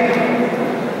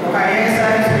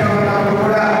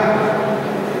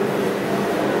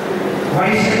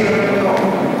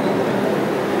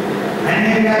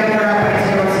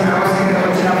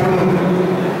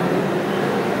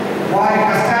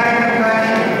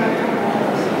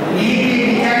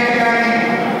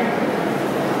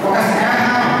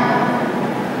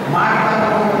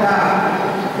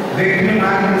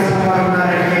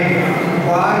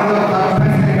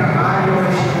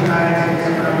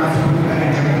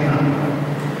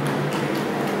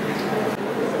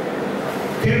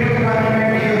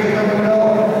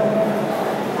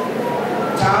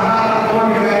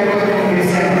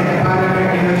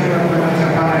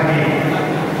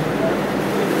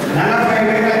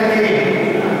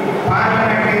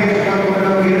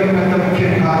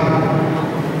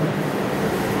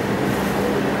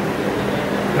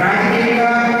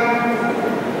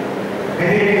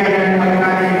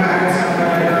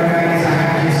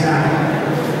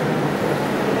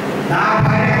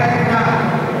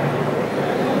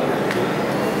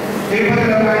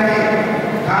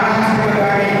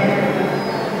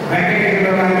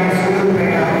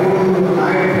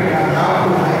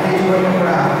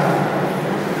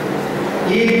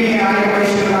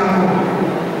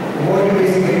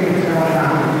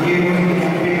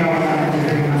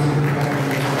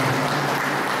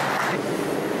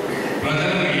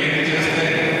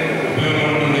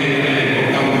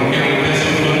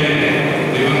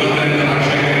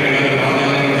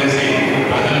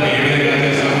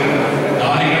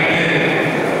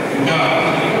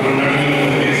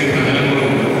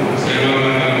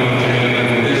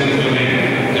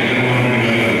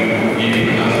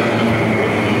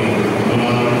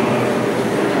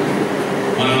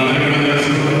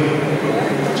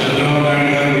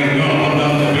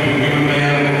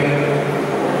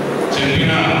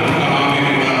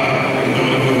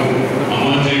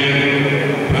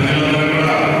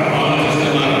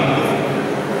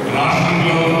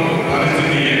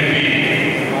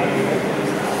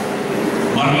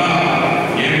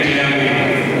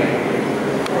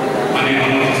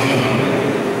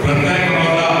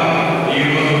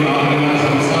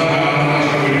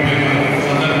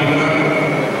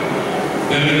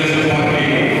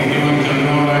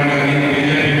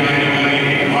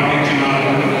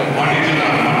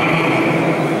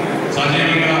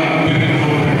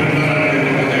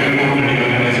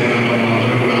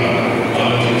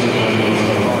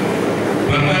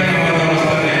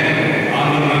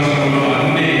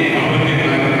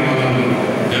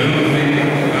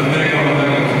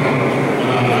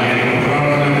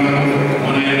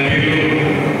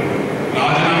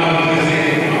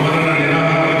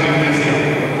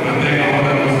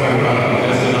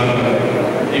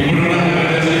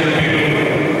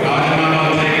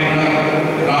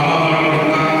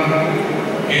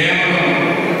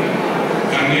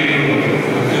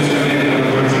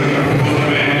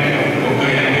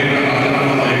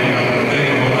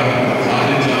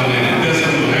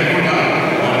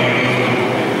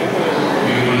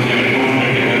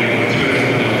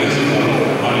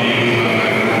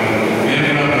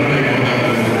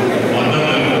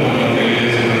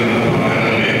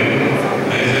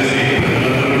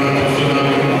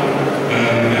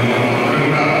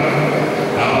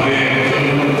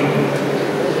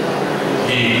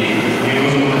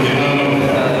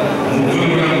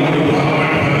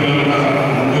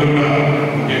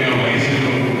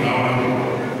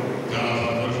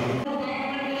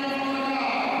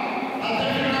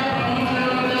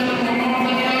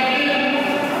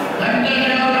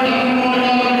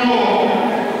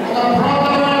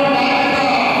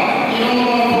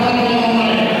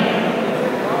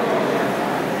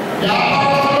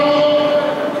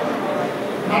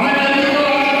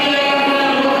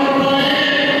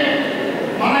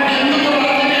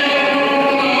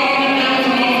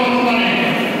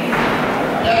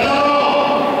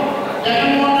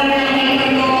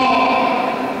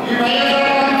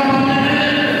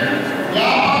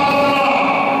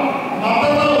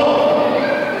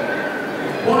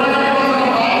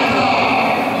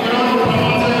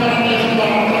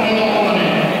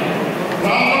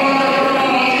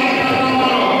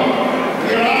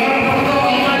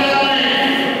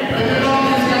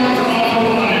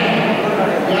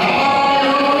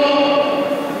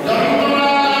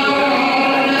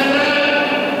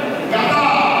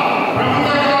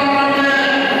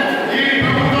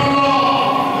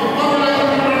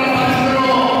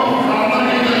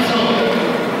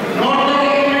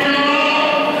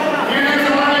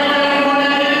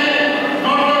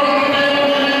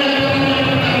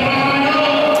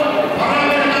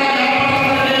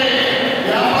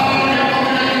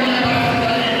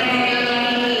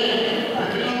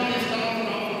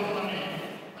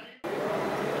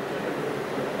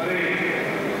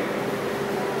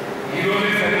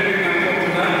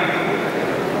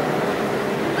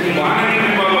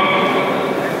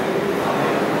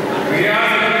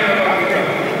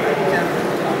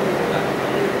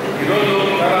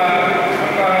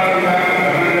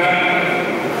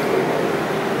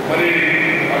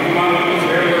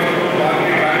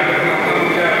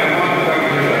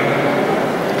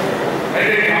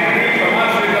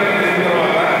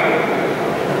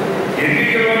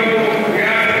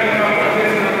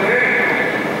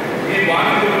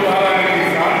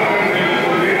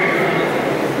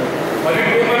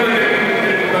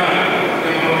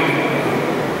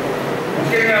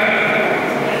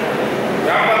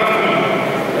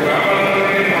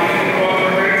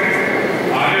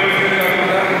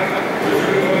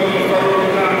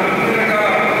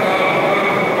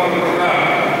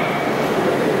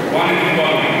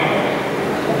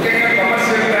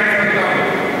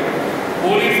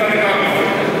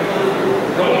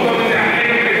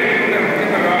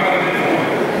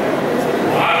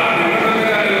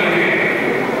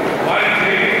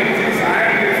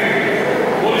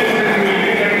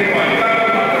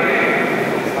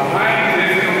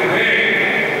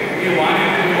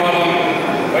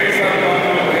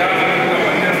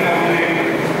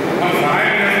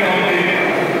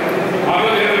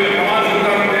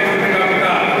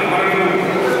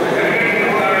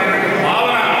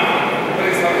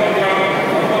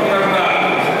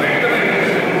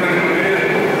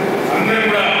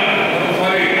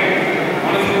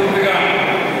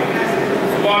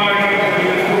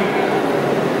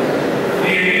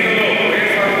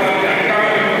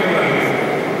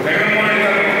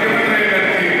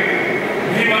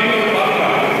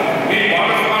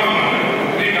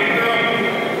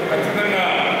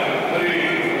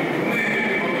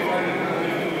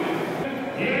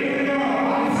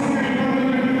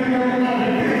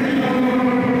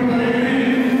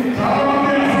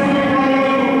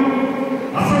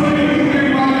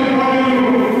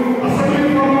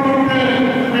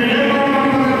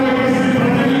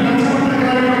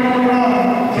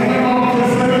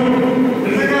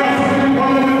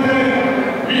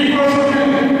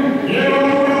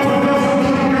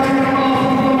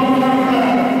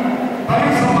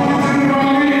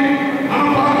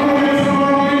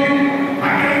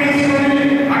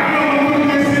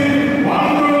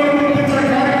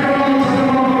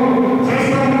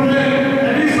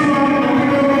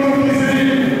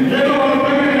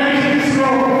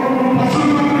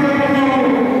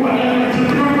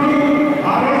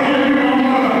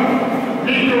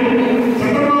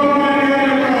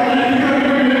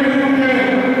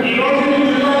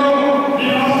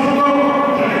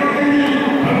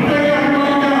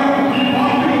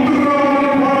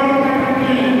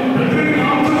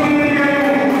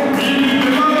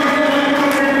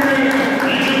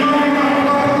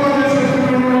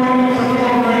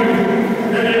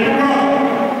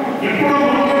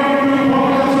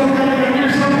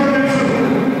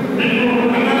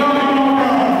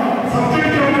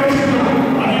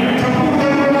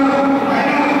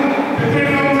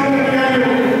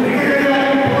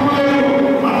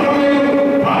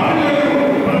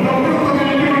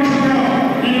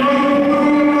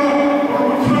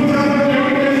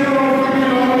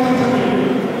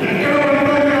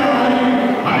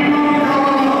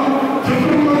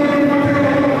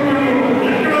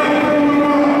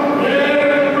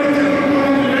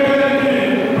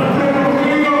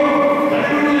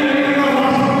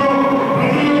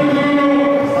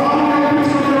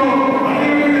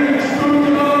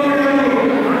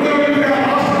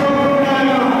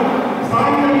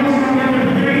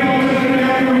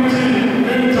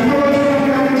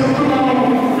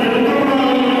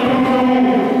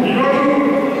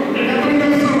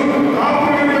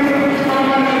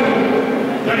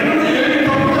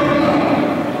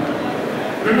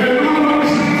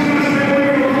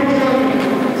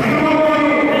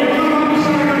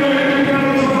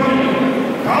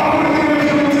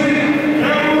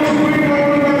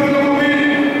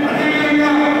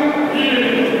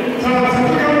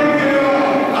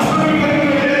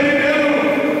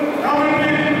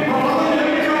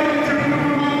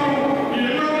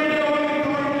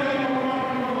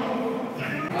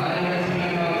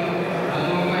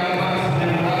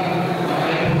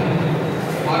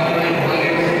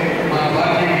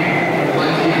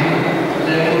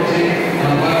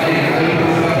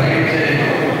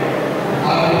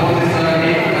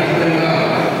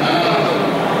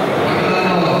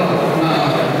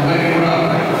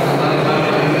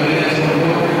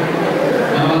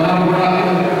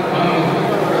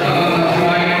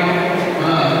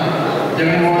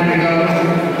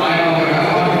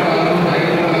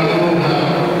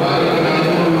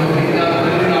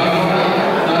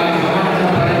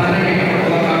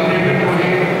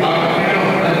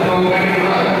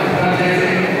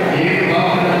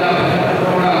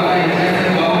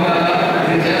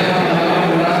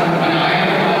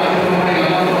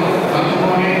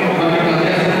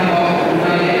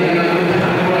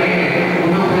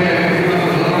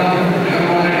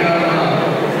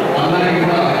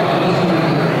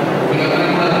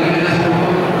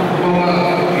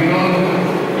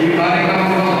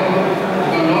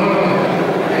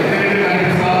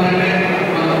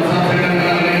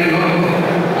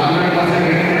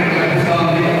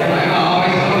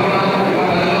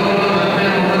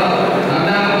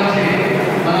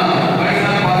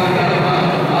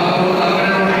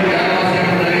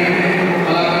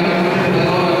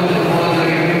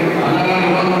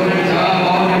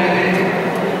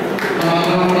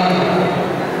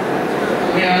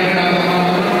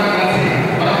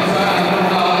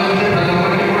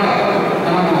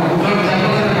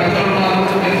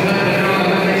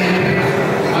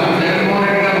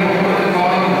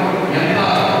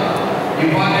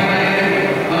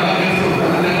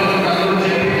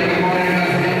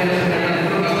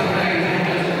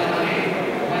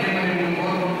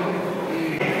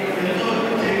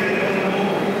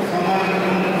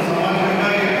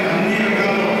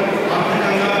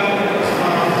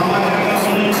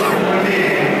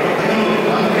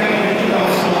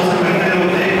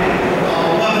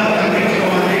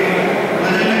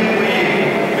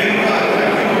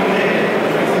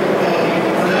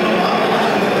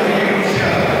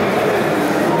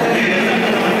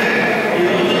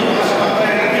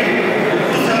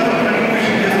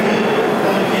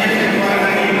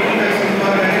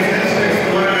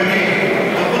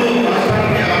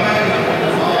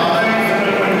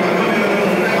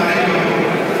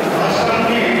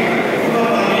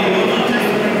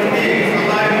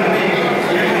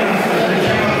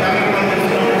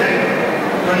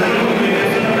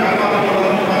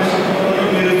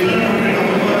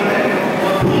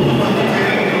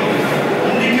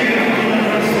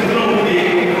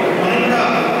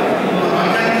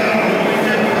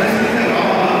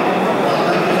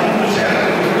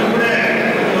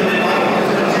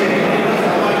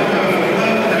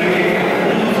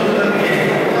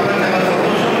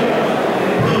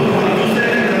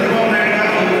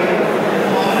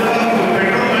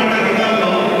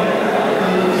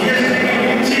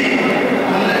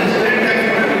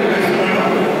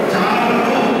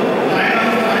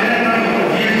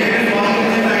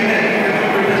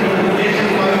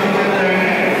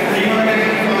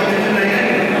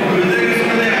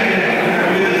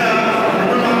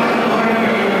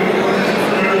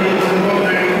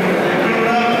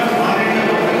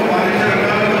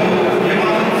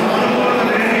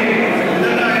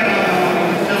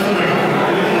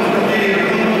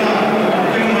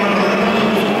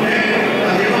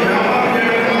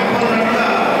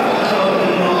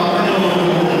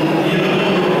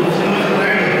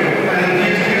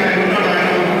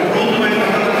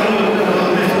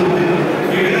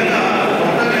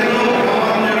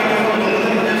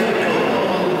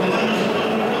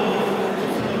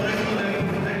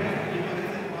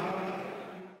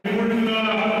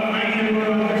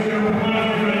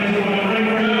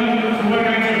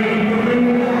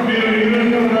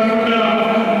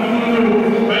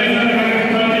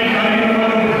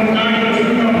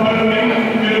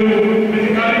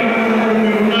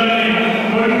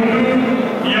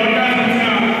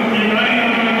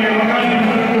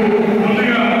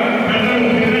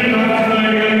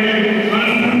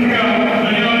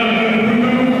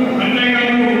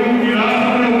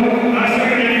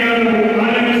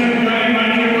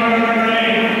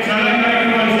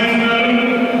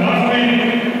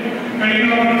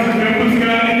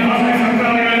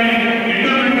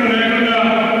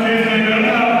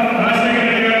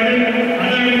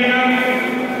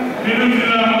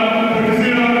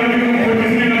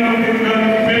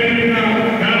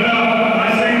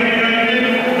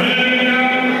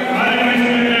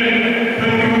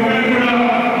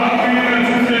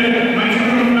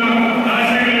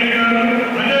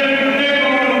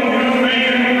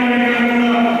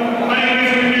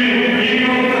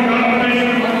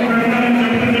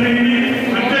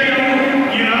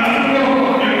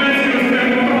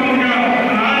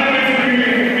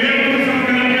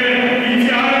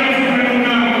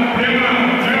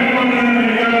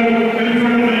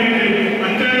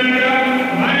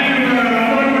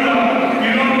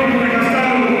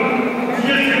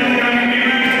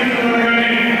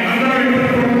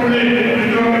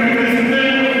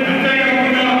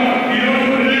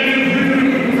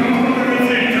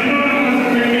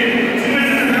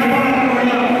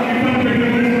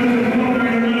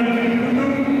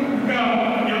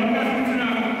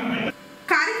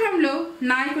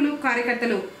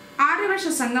కార్యకర్తలు ఆర్యవైశ్య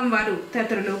సంఘం వారు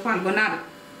తదితరులు పాల్గొన్నారు.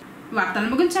 వార్తలు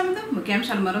ముగించే ముందు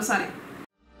ముఖ్యాంశాలు మరోసారి.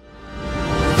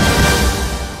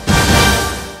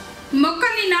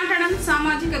 మొక్కల్ని నాటడం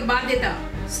సామాజిక బాధ్యత.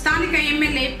 స్థానిక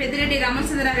ఎమ్మెల్యే పెద్దిరెడ్డి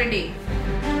రామచంద్రారెడ్డి.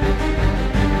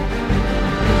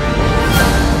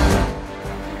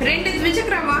 2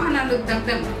 ద్విచక్ర వాహనాలు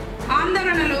దగ్ధం.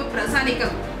 ఆందోళనలో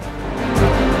ప్రజానీకం.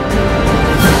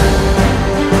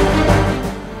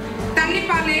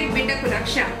 తల్లిపాలే బిడ్డకు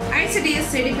రక్ష. ICDS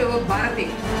CDPO Bharati.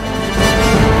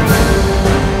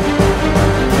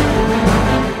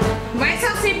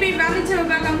 వైఎస్ఆర్సీపీ వాణిజ్య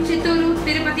విభాగం చిత్తూరు,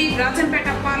 తిరుపతి, రాజంపేట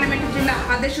పార్లమెంటు జిల్లా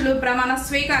అధ్యక్షులు ప్రమాణ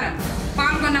స్వీకారం.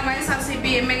 పాల్గొన్న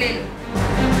వైఎస్ఆర్సీపీ ఎమ్మెల్యేలు.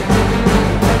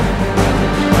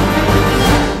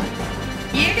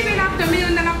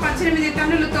 7,918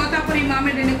 టన్నులు తోతాపురి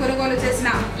మామిడిని కొనుగోలు చేసిన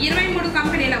 23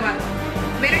 కంపెనీల వారు.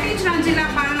 వెల్లడించిన జిల్లా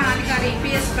పాలనా అధికారి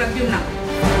పిఎస్ ప్రద్యుమ్న.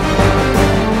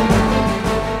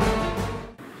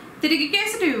 తిరిగి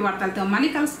కేసీటీవీ వార్తలతో మళ్ళీ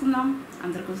కలుసుకుందాం.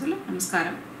 అందరికీ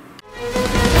నమస్కారం.